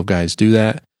couple of guys do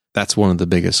that. That's one of the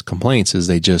biggest complaints is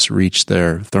they just reach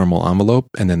their thermal envelope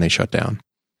and then they shut down.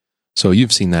 So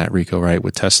you've seen that, Rico, right?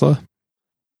 With Tesla,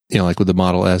 like with the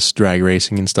Model S drag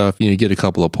racing and stuff, you get a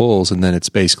couple of pulls and then it's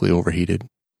basically overheated.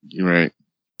 You're right.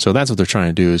 So that's what they're trying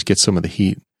to do is get some of the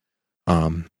heat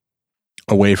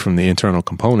away from the internal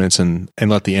components and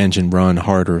let the engine run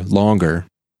harder, longer,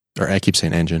 or I keep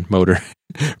saying engine, motor,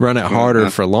 run it harder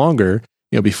for longer,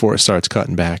 before it starts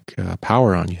cutting back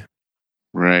power on you.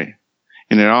 Right.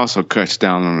 And it also cuts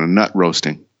down on the nut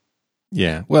roasting.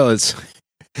 Yeah. Well, I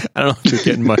don't know if you're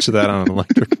getting much of that on an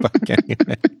electric bike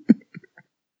anyway.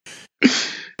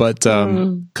 But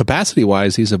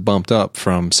capacity-wise, these have bumped up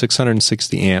from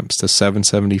 660 amps to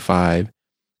 775,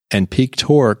 and peak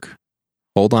torque,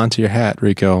 hold on to your hat,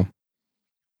 Rico,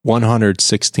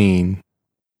 116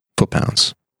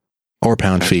 foot-pounds or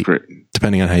pound-feet,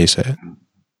 depending on how you say it.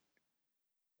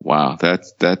 Wow,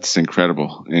 that's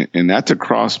incredible, and that's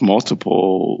across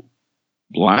multiple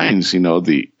lines. You know,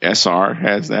 the SR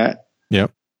has that.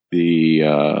 Yep. The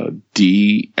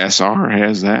DSR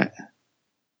has that.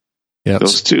 Yep.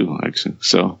 Those two, actually.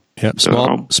 So yep.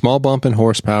 Small bump in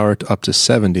horsepower up to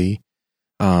 70,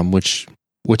 which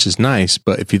is nice.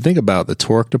 But if you think about the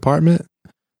torque department,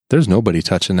 there's nobody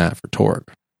touching that for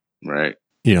torque. Right.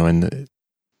 You know,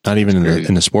 not even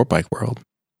in the sport bike world.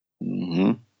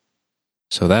 Mm-hmm.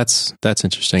 So that's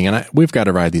interesting. And we've got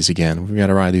to ride these again. We've got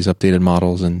to ride these updated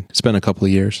models, and it's been a couple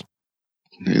of years.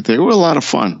 They were a lot of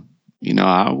fun. You know,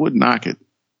 I wouldn't knock it.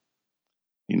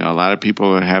 You know, a lot of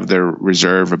people have their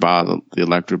reserve about the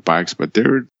electric bikes, but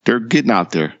they're getting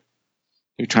out there.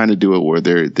 They're trying to do it where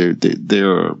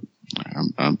they're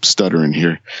I'm stuttering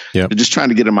here. Yep. They're just trying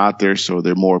to get them out there so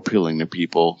they're more appealing to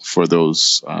people for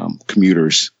those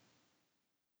commuters,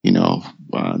 you know,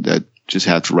 that just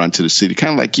have to run to the city,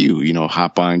 kind of like you know,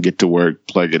 hop on, get to work,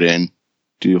 plug it in,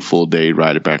 do a full day,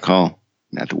 ride it back home,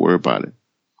 not have to worry about it.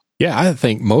 Yeah, I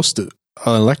think an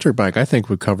electric bike, I think,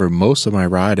 would cover most of my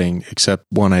riding, except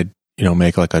when I, you know,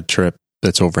 make like a trip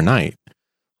that's overnight,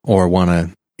 or want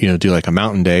to, you know, do like a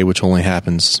mountain day, which only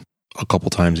happens a couple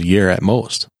times a year at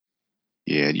most.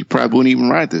 Yeah, you probably wouldn't even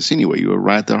ride this anyway. You would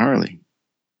ride the Harley.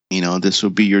 You know, this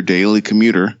would be your daily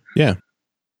commuter. Yeah.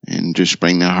 And just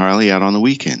bring the Harley out on the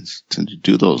weekends to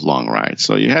do those long rides.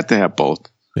 So you have to have both.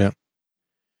 Yeah.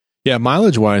 Yeah,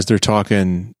 mileage wise, they're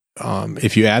talking,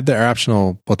 if you add the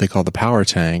optional, what they call the power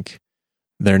tank,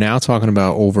 they're now talking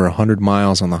about over 100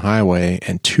 miles on the highway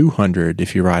and 200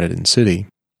 if you ride it in city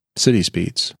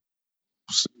speeds.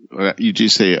 You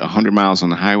just say 100 miles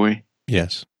on the highway?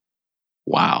 Yes.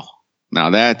 Wow. Now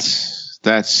that's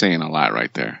saying a lot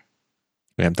right there.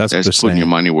 Yeah, that's putting your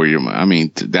money where I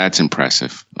mean, that's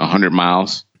impressive. 100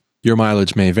 miles. Your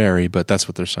mileage may vary, but that's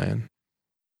what they're saying.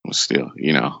 Well, still,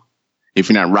 you know, if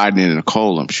you're not riding it in a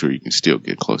cold, I'm sure you can still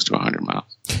get close to 100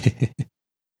 miles.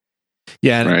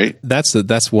 Yeah, right.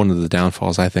 That's one of the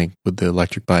downfalls, I think, with the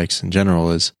electric bikes in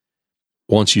general is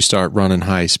once you start running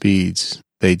high speeds,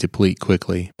 they deplete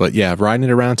quickly. But yeah, riding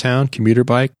it around town, commuter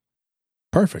bike,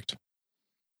 perfect.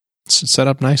 It's set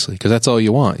up nicely because that's all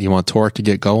you want. You want torque to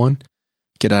get going,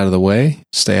 get out of the way,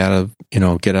 stay out of, you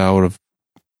know, get out of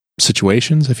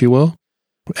situations, if you will,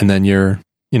 and then you're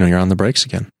on the brakes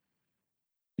again.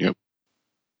 Yep.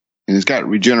 And it's got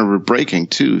regenerative braking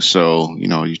too, so you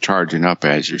know you're charging up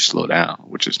as you slow down,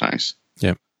 which is nice.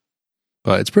 Yep.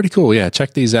 But it's pretty cool. Yeah,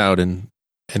 check these out, and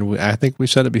I think we've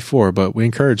said it before, but we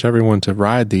encourage everyone to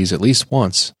ride these at least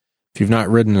once. If you've not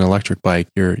ridden an electric bike,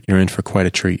 you're in for quite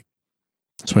a treat,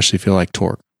 especially if you like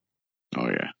torque. Oh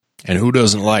yeah. And who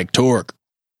doesn't like torque?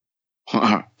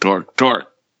 Torque.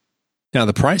 Now,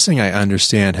 the pricing, I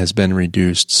understand, has been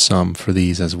reduced some for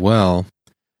these as well.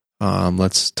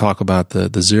 Let's talk about the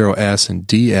 0S and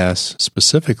DS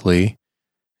specifically.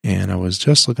 And I was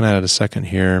just looking at it a second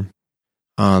here.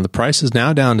 The price is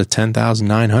now down to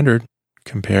 $10,900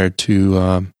 compared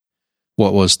to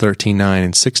what was $13,900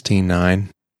 and $16,900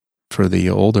 for the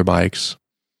older bikes.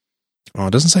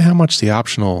 It doesn't say how much the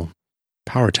optional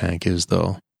power tank is,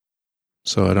 though.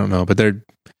 So I don't know. But they're,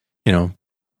 you know,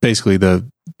 basically the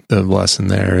lesson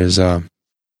there is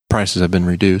prices have been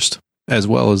reduced as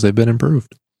well as they've been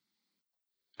improved.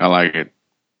 I like it.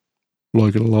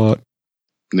 Like it a lot.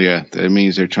 Yeah, that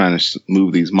means they're trying to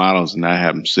move these models and not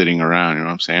have them sitting around. You know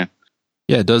what I'm saying?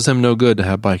 Yeah, it does them no good to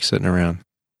have bikes sitting around.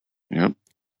 Yep.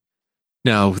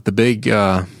 Now, the big,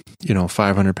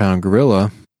 500-pound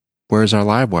gorilla, where's our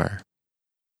live wire?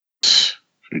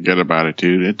 Forget about it,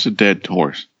 dude. It's a dead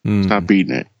horse. Stop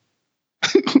beating it.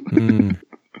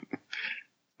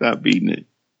 Stop beating it.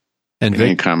 And it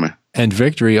ain't coming. And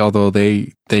Victory, although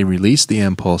they released the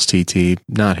Impulse TT,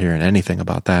 not hearing anything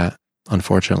about that,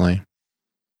 unfortunately.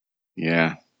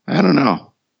 Yeah, I don't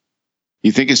know.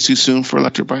 You think it's too soon for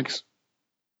electric bikes?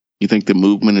 You think the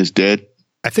movement is dead?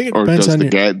 I think it depends on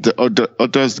or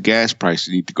does the gas price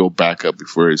need to go back up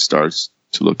before it starts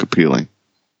to look appealing?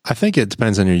 I think it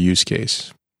depends on your use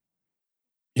case.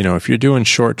 You know, if you're doing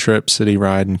short trips, city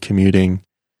ride, and commuting,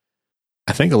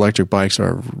 I think electric bikes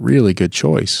are a really good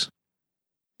choice.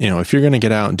 You know, if you're going to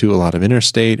get out and do a lot of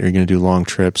interstate or you're going to do long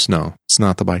trips, no, it's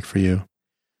not the bike for you.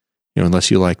 You know,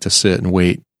 unless you like to sit and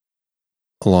wait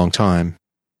a long time.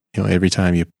 You know, every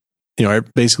time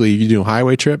basically you do a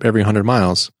highway trip every 100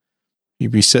 miles,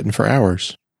 you'd be sitting for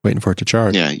hours waiting for it to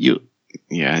charge. Yeah, you'll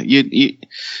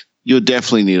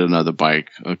definitely need another bike,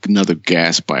 another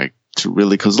gas bike to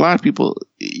really, because a lot of people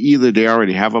either they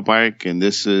already have a bike and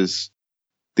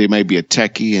they may be a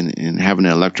techie and having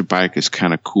an electric bike is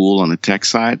kind of cool on the tech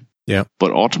side. Yeah.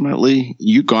 But ultimately,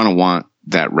 you're going to want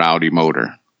that rowdy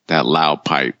motor. that loud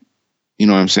pipe. You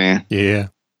know what I'm saying? Yeah.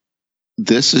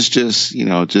 This is just,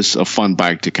 just a fun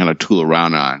bike to kind of tool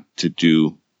around on, to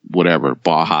do whatever,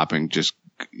 ball hopping, just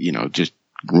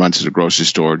run to the grocery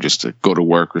store, just to go to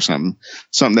work or something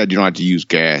that you don't have to use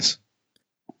gas.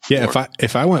 Yeah.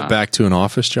 If I went back to an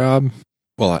office job,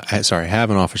 well, I have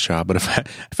an office job, but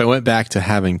if I went back to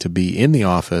having to be in the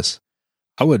office,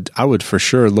 I would for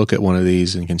sure look at one of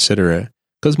these and consider it.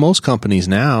 Because most companies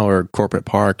now, or corporate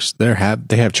parks, they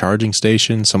have charging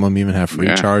stations. Some of them even have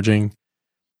free charging.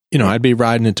 I'd be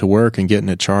riding it to work and getting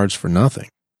it charged for nothing.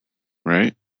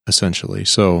 Right. Essentially.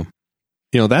 So,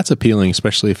 that's appealing,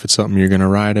 especially if it's something you're going to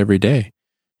ride every day.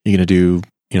 You're going to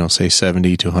do, say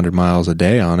 70 to 100 miles a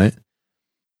day on it,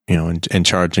 and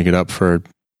charging it up for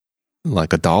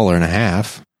like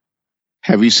 $1.50.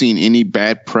 Have you seen any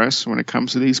bad press when it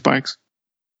comes to these bikes?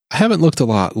 I haven't looked a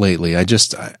lot lately.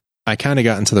 I kind of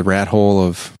got into the rat hole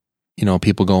of,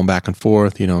 people going back and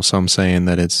forth, some saying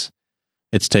that it's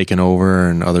taken over,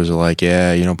 and others are like,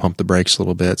 yeah, pump the brakes a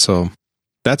little bit. So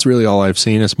that's really all I've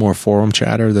seen. It's more forum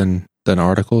chatter than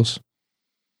articles.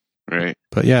 Right.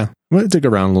 But yeah, I'm going to dig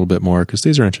around a little bit more because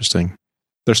these are interesting.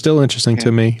 They're still interesting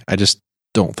to me. I just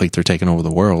don't think they're taking over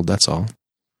the world. That's all.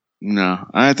 No,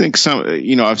 I think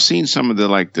I've seen some of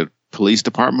the police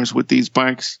departments with these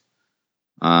bikes,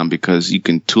 because you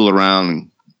can tool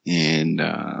around and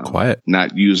quiet,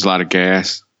 not use a lot of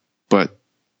gas. But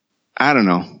I don't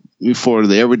know. For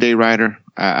the everyday rider,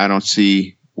 I don't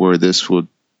see where this would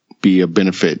be a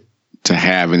benefit to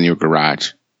have in your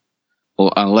garage.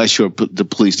 Well, unless you're the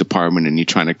police department and you're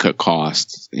trying to cut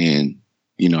costs, and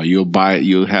you'll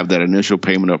have that initial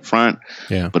payment up front.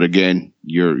 Yeah. But again,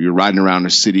 you're riding around the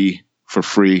city for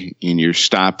free, and you're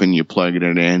stopping, you're plugging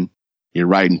it in, you're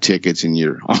writing tickets, and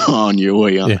you're on your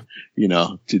way on,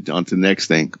 on to the next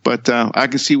thing. But I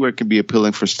can see where it can be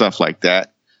appealing for stuff like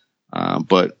that.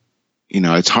 But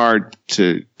it's hard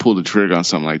to pull the trigger on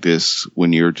something like this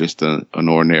when you're just an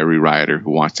ordinary rider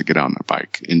who wants to get on their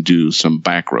bike and do some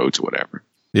back roads or whatever.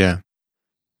 Yeah.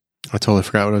 I totally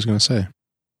forgot what I was going to say.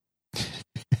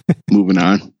 Moving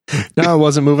on. No, I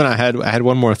wasn't moving. I had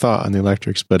one more thought on the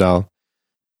electrics, but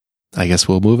I guess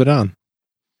we'll move it on.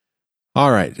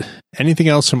 All right. Anything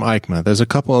else from EICMA? There's a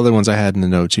couple other ones I had in the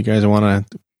notes. You guys want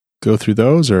to go through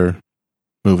those or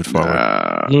move it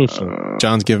forward?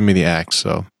 John's giving me the axe,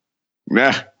 so.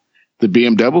 Yeah. The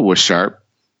BMW was sharp.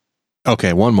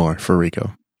 Okay, one more for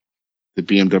Rico. The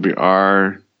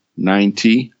BMW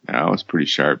R9T. That was pretty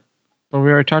sharp. Well, we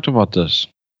already talked about this.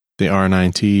 The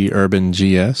R9T Urban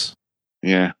GS?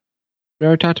 Yeah. We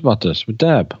already talked about this with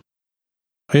Deb.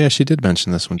 Oh, yeah, she did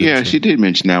mention this one, didn't she? She did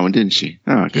mention that one, didn't she?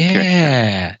 Oh, good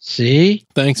catch. See?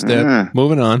 Thanks, Deb.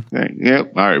 Moving on.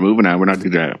 Yep. All right, moving on. We're not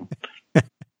doing that.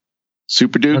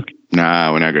 Super Duke? Okay.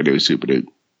 Nah, we're not going to do Super Duke.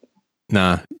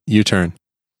 Nah, U-turn.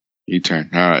 U-turn.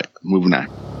 All right, moving on.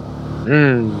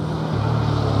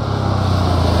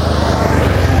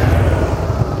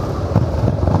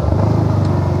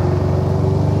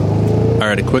 All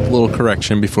right, a quick little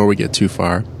correction before we get too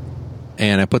far.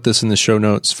 And I put this in the show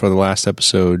notes for the last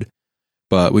episode,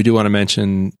 but we do want to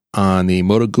mention on the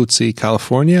Moto Guzzi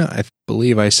California, I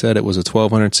believe I said it was a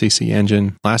 1200cc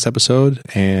engine last episode,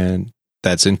 and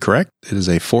that's incorrect. It is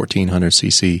a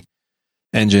 1400cc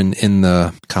engine in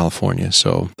the California.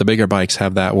 So the bigger bikes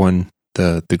have that one.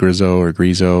 The Grizzo or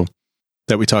Grizo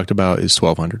that we talked about is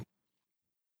 1200.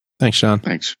 Thanks, Sean.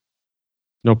 Thanks.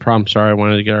 No problem. Sorry, I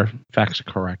wanted to get our facts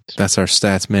correct. That's our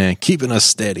stats man, keeping us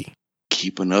steady.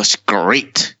 Keeping us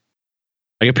great.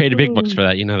 I get paid the big bucks for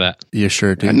that. You know that. You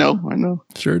sure do. I know.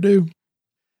 Sure do.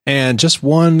 And just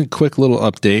one quick little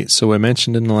update. So I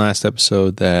mentioned in the last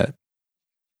episode that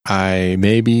I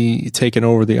may be taking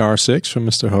over the R6 from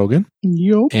Mr. Hogan.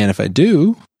 Yep. And if I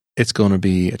do, it's going to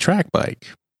be a track bike.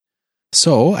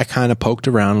 So I kind of poked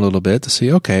around a little bit to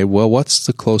see, okay, well, what's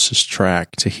the closest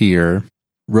track to here,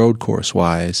 road course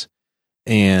wise?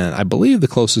 And I believe the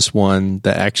closest one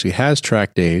that actually has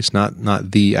track days,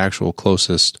 not the actual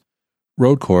closest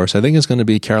road course, I think is going to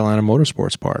be Carolina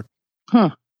Motorsports Park.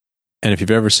 Huh. And if you've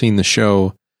ever seen the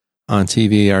show on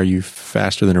TV, Are You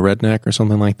Faster Than a Redneck or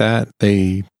something like that,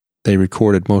 they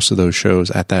recorded most of those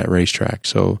shows at that racetrack.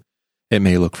 So it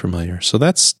may look familiar. So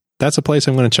that's a place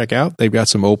I'm going to check out. They've got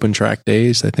some open track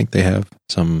days. I think they have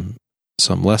some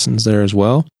lessons there as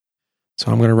well.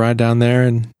 So I'm going to ride down there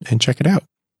and check it out.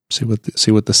 See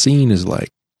what the scene is like.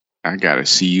 I gotta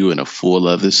see you in a full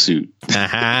leather suit.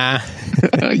 Yeah.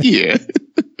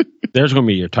 There's gonna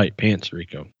be your tight pants,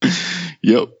 Rico.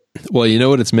 Yep. Well, you know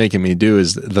what it's making me do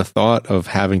is the thought of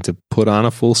having to put on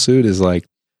a full suit is like,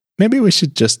 maybe we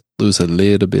should just lose a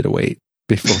little bit of weight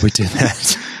before we do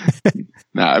that.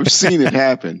 Now, I've seen it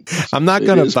happen. I'm not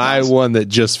going to buy one that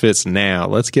just fits now.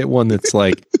 Let's get one that's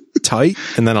like tight,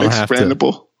 and then I'll have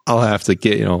to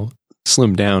get,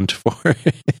 slim down for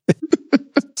it.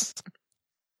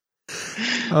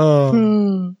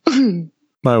 Oh,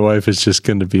 my wife is just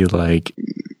going to be like,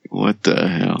 "What the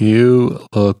hell? You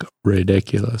look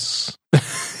ridiculous."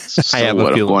 So I'm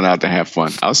going out to have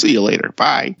fun. I'll see you later.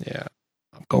 Bye. Yeah,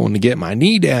 I'm going to get my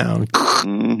knee down.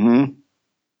 Mm-hmm.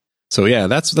 So yeah,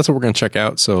 that's what we're going to check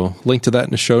out. So link to that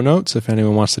in the show notes if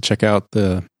anyone wants to check out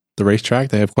the racetrack.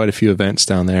 They have quite a few events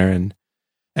down there,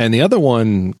 and the other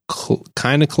one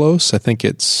kind of close. I think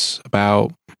it's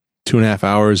about 2.5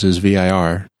 hours is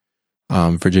VIR,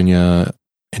 Virginia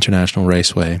International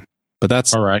Raceway. But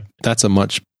that's all right. That's a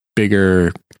much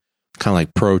bigger kind of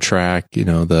like pro track.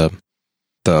 The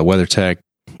WeatherTech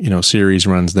series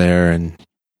runs there, and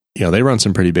they run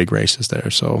some pretty big races there.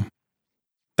 So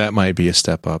that might be a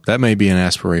step up. That may be an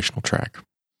aspirational track.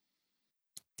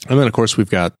 And then, of course, we've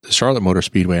got the Charlotte Motor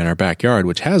Speedway in our backyard,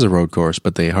 which has a road course,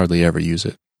 but they hardly ever use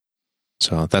it.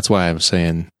 So that's why I'm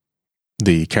saying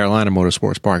the Carolina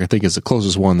Motorsports Park, I think, is the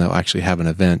closest one that will actually have an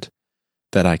event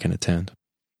that I can attend.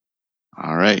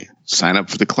 All right. Sign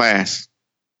up for the class.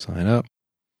 Sign up.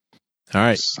 All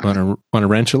right. Want to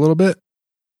wrench a little bit?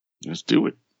 Let's do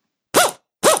it. All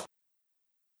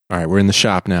right. We're in the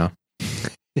shop now.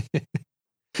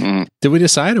 Did we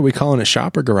decide? Are we calling it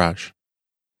shop or garage?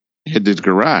 Head to the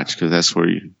garage because that's where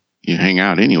you hang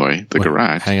out anyway.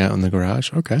 Garage. Hang out in the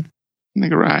garage. Okay. In the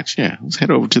garage. Yeah. Let's head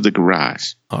over to the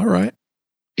garage. All right.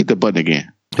 Hit the button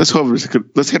again. Let's head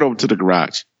over to the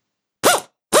garage.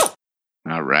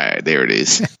 All right. There it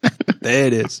is. There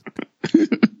it is.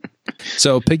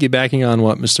 So piggybacking on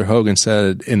what Mr. Hogan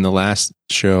said in the last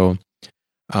show,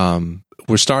 I'm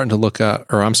starting to look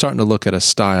at a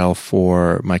style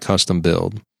for my custom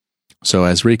build. So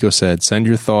as Rico said, send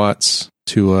your thoughts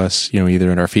to us,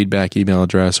 either in our feedback email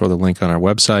address or the link on our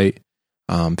website,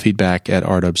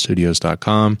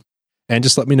 feedback@rdubstudios.com, and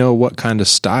just let me know what kind of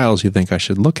styles you think I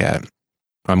should look at.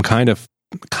 I'm kind of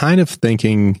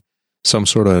thinking some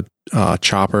sort of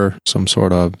chopper, some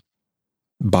sort of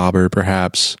bobber,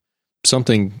 perhaps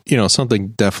something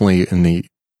definitely in the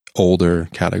older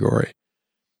category.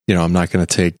 I'm not going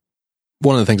to take.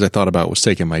 One of the things I thought about was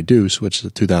taking my Deuce, which is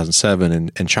a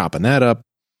 2007, and chopping that up.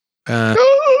 No,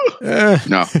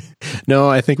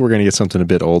 I think we're going to get something a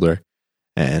bit older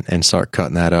and start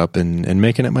cutting that up and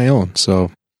making it my own.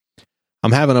 So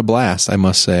I'm having a blast, I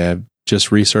must say. I'm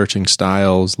just researching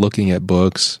styles, looking at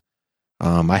books.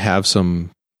 I have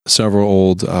several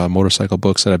old motorcycle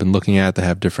books that I've been looking at that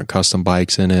have different custom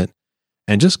bikes in it.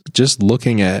 And just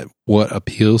looking at what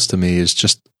appeals to me is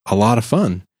just a lot of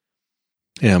fun.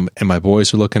 And my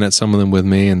boys are looking at some of them with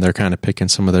me, and they're kind of picking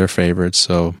some of their favorites.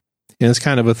 So it's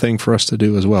kind of a thing for us to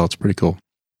do as well. It's pretty cool.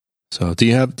 So do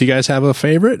you guys have a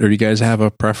favorite, or do you guys have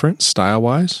a preference style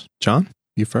wise? John,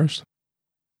 you first.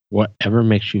 Whatever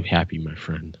makes you happy, my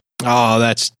friend. Oh,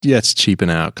 that's cheaping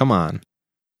out. Come on.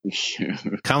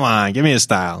 Come on. Give me a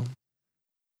style.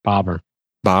 Bobber.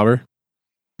 All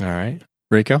right.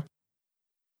 Rico?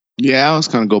 Yeah, I was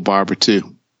going to go Bobber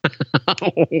too.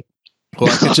 Well,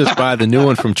 I could just buy the new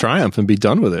one from Triumph and be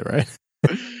done with it, right?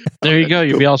 There you go.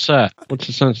 You'll be all set. What's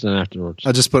the sense then afterwards?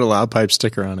 I'll just put a loud pipe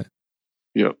sticker on it.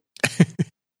 Yep.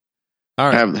 All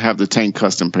right. Have the tank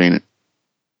custom painted.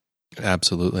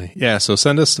 Absolutely. Yeah. So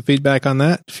send us the feedback on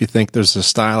that. If you think there's a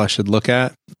style I should look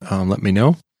at, let me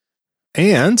know.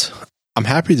 And I'm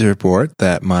happy to report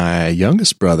that my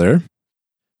youngest brother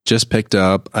just picked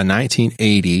up a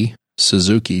 1980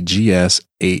 Suzuki GS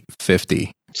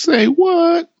 850. Say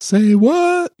what?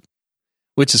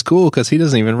 Which is cool because he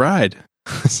doesn't even ride.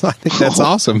 So I think that's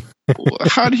awesome.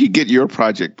 How did he get your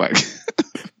project bike?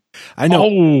 I know.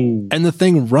 Oh. And the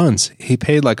thing runs. He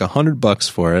paid like $100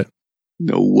 for it.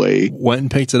 No way. Went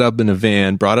and picked it up in a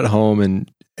van, brought it home,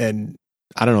 and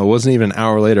I don't know, it wasn't even an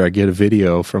hour later I get a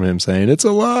video from him saying, "It's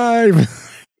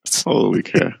alive." Holy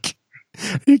cow. Are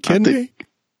you kidding me?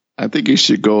 I think you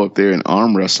should go up there and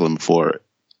arm wrestle him for it.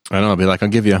 I know. I'll be like, I'll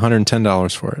give you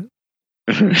 $110 for it.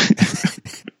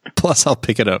 Plus, I'll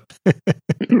pick it up.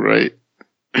 Right.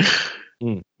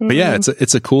 But yeah,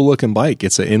 it's a cool looking bike.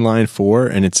 It's an inline 4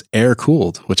 and it's air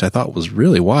cooled, which I thought was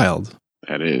really wild.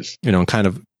 That is, kind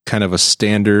of a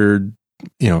standard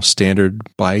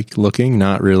bike looking,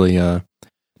 not really a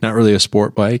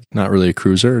sport bike, not really a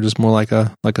cruiser, just more like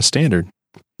a standard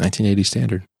 1980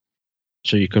 standard.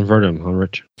 So you convert him, huh,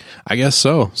 Rich? I guess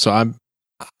so. So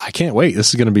I can't wait. This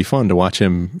is going to be fun to watch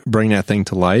him bring that thing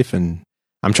to life, and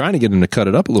I'm trying to get him to cut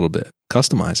it up a little bit,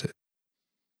 customize it.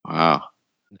 Wow.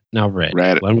 Now, Red,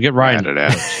 let him get riding.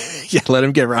 Yeah, let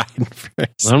him get riding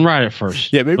first. Let him ride it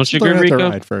first. Yeah, maybe Don't you learn agree, how to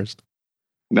Rico? ride first.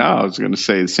 No, I was going to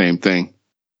say the same thing.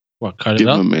 What, cut Give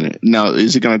it him a up? minute. Now,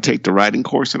 is he going to take the riding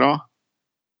course at all?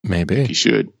 Maybe. He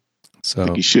should.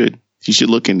 So He should. He should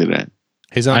look into that.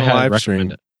 he's on I the highly live recommend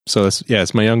stream. it. So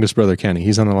it's my youngest brother Kenny.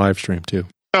 He's on the live stream too.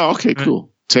 Oh, okay,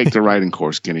 cool. Take the riding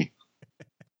course, Kenny.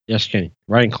 Yes, Kenny.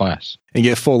 Riding class. And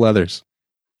get full leathers.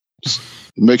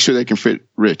 Make sure they can fit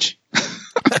Rich.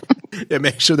 Yeah,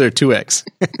 make sure they're 2X.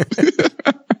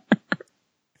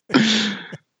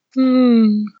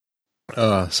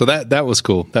 So that was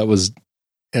cool. That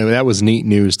was neat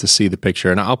news to see the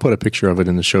picture, and I'll put a picture of it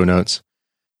in the show notes.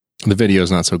 The video is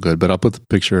not so good, but I'll put the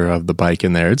picture of the bike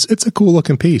in there. It's a cool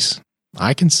looking piece.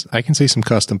 I can see some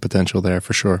custom potential there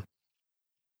for sure.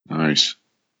 Nice.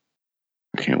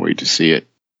 I can't wait to see it.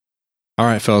 All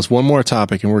right, fellas, one more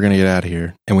topic, and we're going to get out of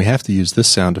here. And we have to use this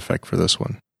sound effect for this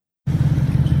one.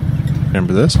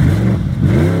 Remember this?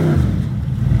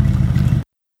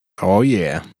 Oh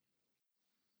yeah.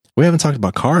 We haven't talked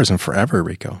about cars in forever,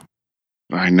 Rico.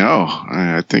 I know.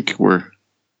 I think we're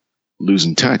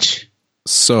losing touch.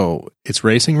 So it's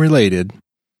racing related,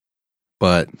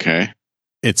 but Okay.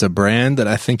 it's a brand that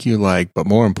I think you like, but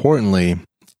more importantly,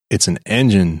 it's an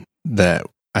engine that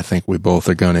I think we both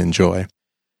are going to enjoy.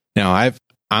 Now,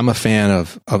 I'm a fan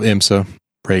of IMSA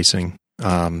racing,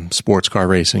 sports car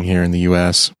racing here in the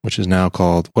U.S., which is now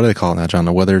called, what do they call it now, John?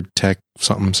 The WeatherTech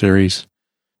something series?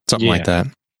 Something like that.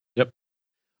 Yep.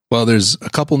 Well, there's a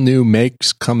couple new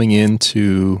makes coming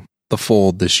into the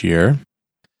fold this year.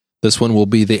 This one will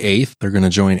be the 8th. They're going to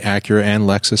join Acura and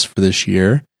Lexus for this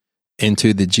year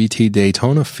into the GT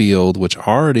Daytona field, which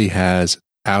already has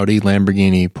Audi,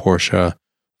 Lamborghini, Porsche,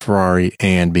 Ferrari,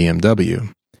 and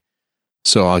BMW.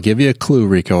 So I'll give you a clue,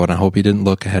 Rico, and I hope you didn't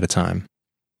look ahead of time.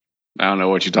 I don't know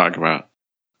what you're talking about.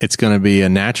 It's going to be a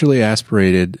naturally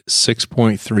aspirated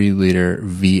 6.3 liter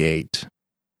V8.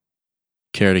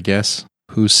 Care to guess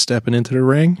who's stepping into the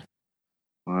ring?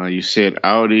 You said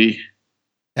Audi.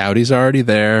 Audi's already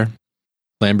there.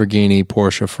 Lamborghini,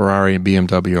 Porsche, Ferrari, and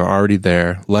BMW are already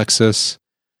there. Lexus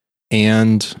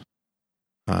and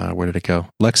where did it go?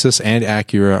 Lexus and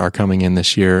Acura are coming in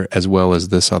this year, as well as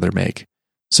this other make.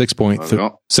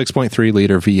 6.3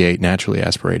 liter V8 naturally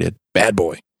aspirated. Bad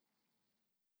boy.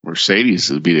 Mercedes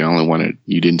would be the only one that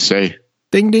you didn't say.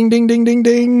 Ding, ding, ding, ding, ding,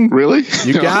 ding. Really?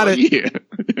 You got it. Yeah.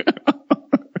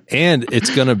 And it's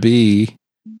gonna be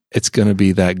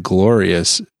that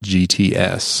glorious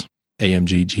GTS,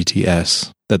 AMG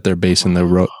GTS that they're basing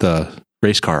the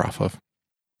race car off of.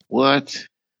 What?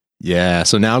 Yeah.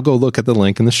 So now go look at the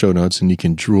link in the show notes, and you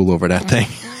can drool over that thing.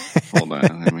 Hold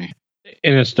on. Let me.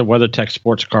 And it's the WeatherTech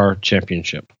Sports Car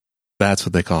Championship. That's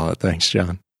what they call it. Thanks,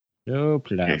 John. No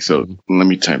problem. Okay, so let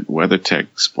me type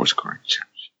WeatherTech Sports Car.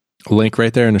 A link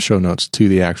right there in the show notes to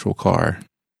the actual car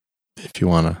if you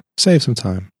want to save some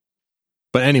time.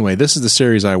 But anyway, this is the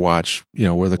series I watch,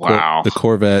 where the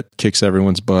Corvette kicks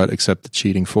everyone's butt except the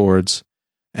cheating Fords.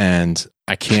 And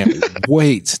I can't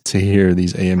wait to hear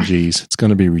these AMGs. It's going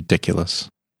to be ridiculous.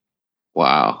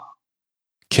 Wow.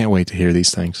 Can't wait to hear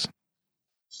these things.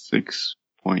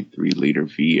 6.3 liter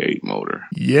V8 motor.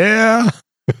 Yeah.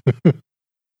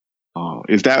 Oh,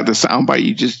 is that the soundbite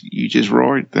you just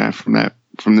roared that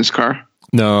from this car?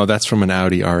 No, that's from an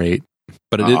Audi R8,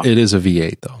 but it is a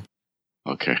V8 though.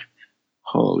 Okay.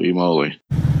 Holy moly.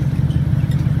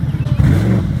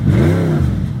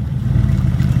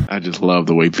 I just love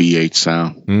the way V8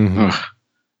 sound. Mm-hmm.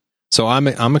 So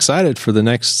I'm excited for the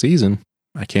next season.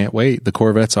 I can't wait. The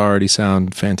Corvettes already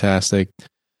sound fantastic.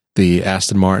 The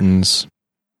Aston Martins.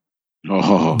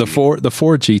 Oh. The Ford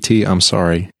GT, I'm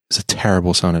sorry, is a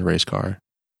terrible sounding race car.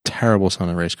 Terrible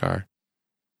sounding race car.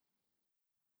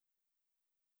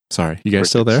 Sorry, you guys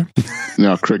still there?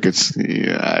 No, crickets.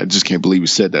 Yeah, I just can't believe you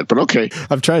said that, but okay.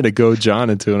 I'm trying to goad John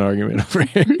into an argument over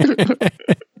here.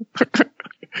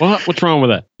 What? What's wrong with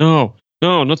that? No,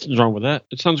 nothing's wrong with that.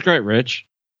 It sounds great, Rich.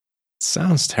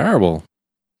 Sounds terrible.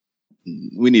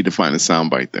 We need to find a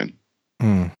soundbite then.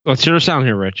 Let's hear a sound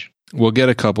here, Rich. We'll get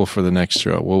a couple for the next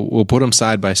show. We'll put them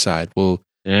side by side. We'll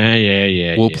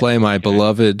play my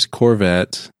beloved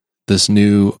Corvette, this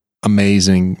new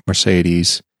amazing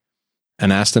Mercedes,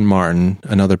 an Aston Martin,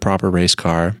 another proper race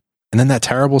car, and then that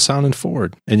terrible sounding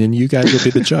Ford. And then you guys will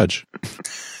be the judge.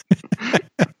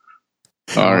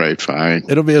 All right, fine.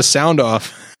 It'll be a sound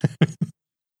off.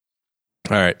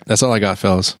 All right. That's all I got,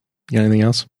 fellas. You got anything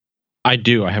else? I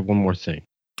do. I have one more thing.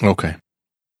 Okay.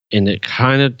 And it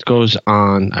kind of goes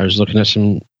on. I was looking at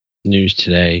some news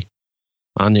today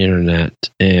on the internet,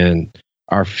 and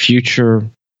our future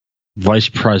vice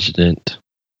president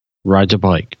rides a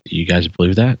bike. Do you guys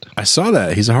believe that? I saw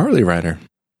that. He's a Harley rider.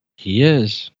 He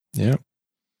is. Yeah.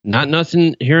 Not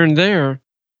nothing here and there,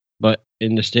 but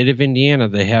in the state of Indiana,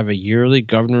 they have a yearly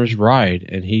governor's ride,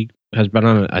 and he has been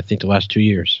on it, I think, the last 2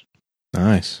 years.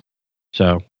 Nice.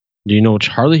 So, do you know which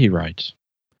Harley he rides?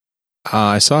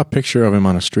 I saw a picture of him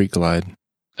on a street glide.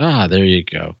 Ah, there you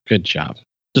go. Good job.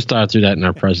 Just thought I'd throw that in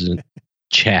our president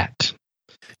chat.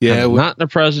 Yeah. Not the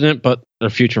president, but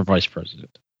the future vice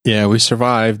president. Yeah, we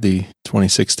survived the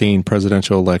 2016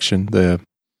 presidential election. The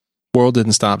world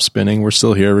didn't stop spinning. We're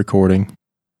still here recording,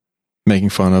 making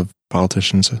fun of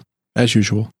politicians as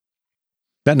usual.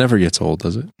 That never gets old,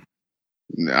 does it?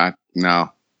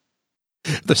 No.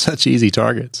 They're such easy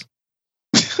targets.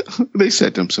 They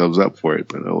set themselves up for it,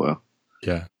 but oh well.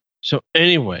 Yeah. So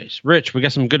anyways, Rich, we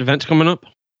got some good events coming up?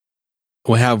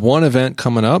 We have one event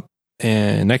coming up,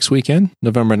 and next weekend,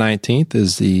 November 19th,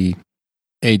 is the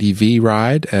ADV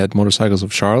ride at Motorcycles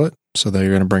of Charlotte. So they're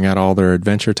going to bring out all their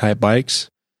adventure type bikes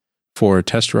for a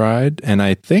test ride. And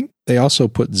I think they also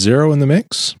put Zero in the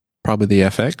mix. Probably the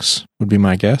FX would be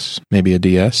my guess. Maybe a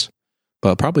DS,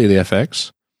 but probably the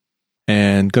FX.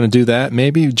 And going to do that.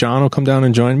 Maybe John will come down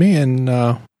and join me, and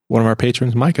one of our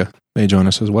patrons, Micah, may join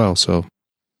us as well. So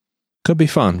could be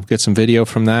fun. Get some video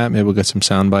from that. Maybe we'll get some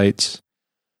sound bites.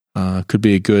 Could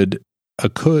be a good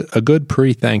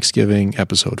pre-Thanksgiving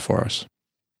episode for us.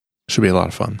 Should be a lot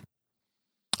of fun.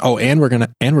 Oh, and we're gonna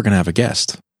have a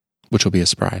guest, which will be a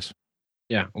surprise.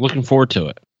 Yeah, looking forward to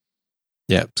it.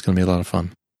 Yeah, it's gonna be a lot of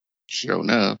fun. Sure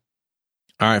enough.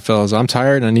 All right, fellas, I'm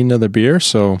tired and I need another beer,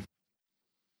 so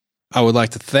I would like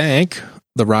to thank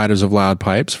the riders of Loud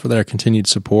Pipes for their continued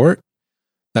support.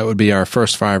 That would be our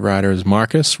first 5 riders: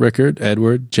 Marcus, Rickard,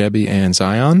 Edward, Jebby, and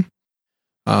Zion.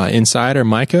 Insider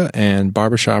Micah, and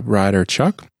Barbershop rider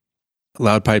Chuck.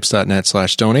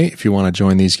 Loudpipes.net/donate if you want to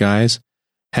join these guys.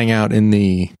 Hang out in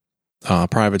the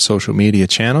private social media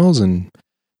channels and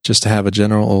just to have a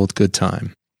general old good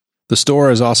time. The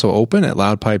store is also open at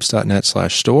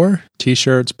loudpipes.net/store.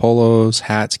 T-shirts, polos,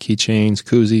 hats, keychains,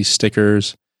 koozies,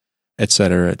 stickers,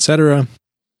 etc., etc.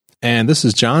 And this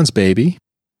is John's baby.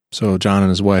 So John and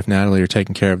his wife Natalie are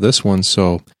taking care of this one.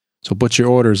 So put your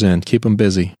orders in. Keep them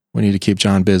busy. We need to keep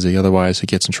John busy, otherwise he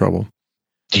gets in trouble.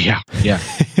 Yeah.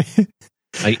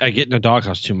 I get in the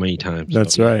doghouse too many times.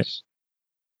 That's right.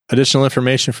 Additional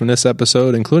information from this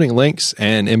episode, including links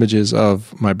and images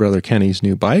of my brother Kenny's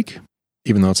new bike,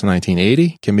 even though it's a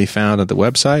 1980, can be found at the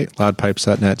website,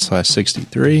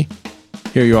 loudpipes.net/63.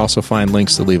 Here you also find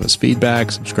links to leave us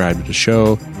feedback, subscribe to the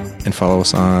show, and follow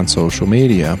us on social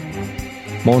media.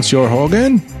 Monsieur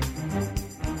Hogan?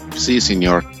 See you,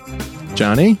 senor.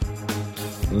 Johnny?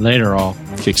 Later, all.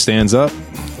 Kickstands up.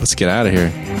 Let's get out of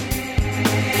here.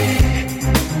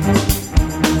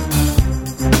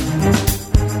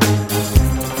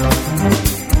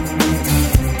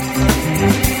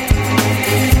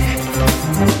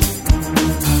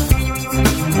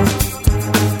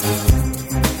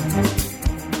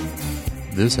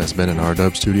 This has been an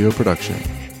RDub Studio production.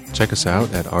 Check us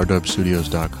out at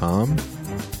rdubstudios.com,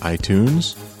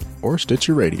 iTunes, or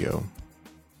Stitcher Radio.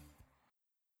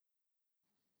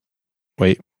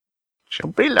 Wait.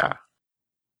 Champila.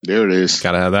 There it is.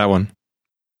 Gotta have that one.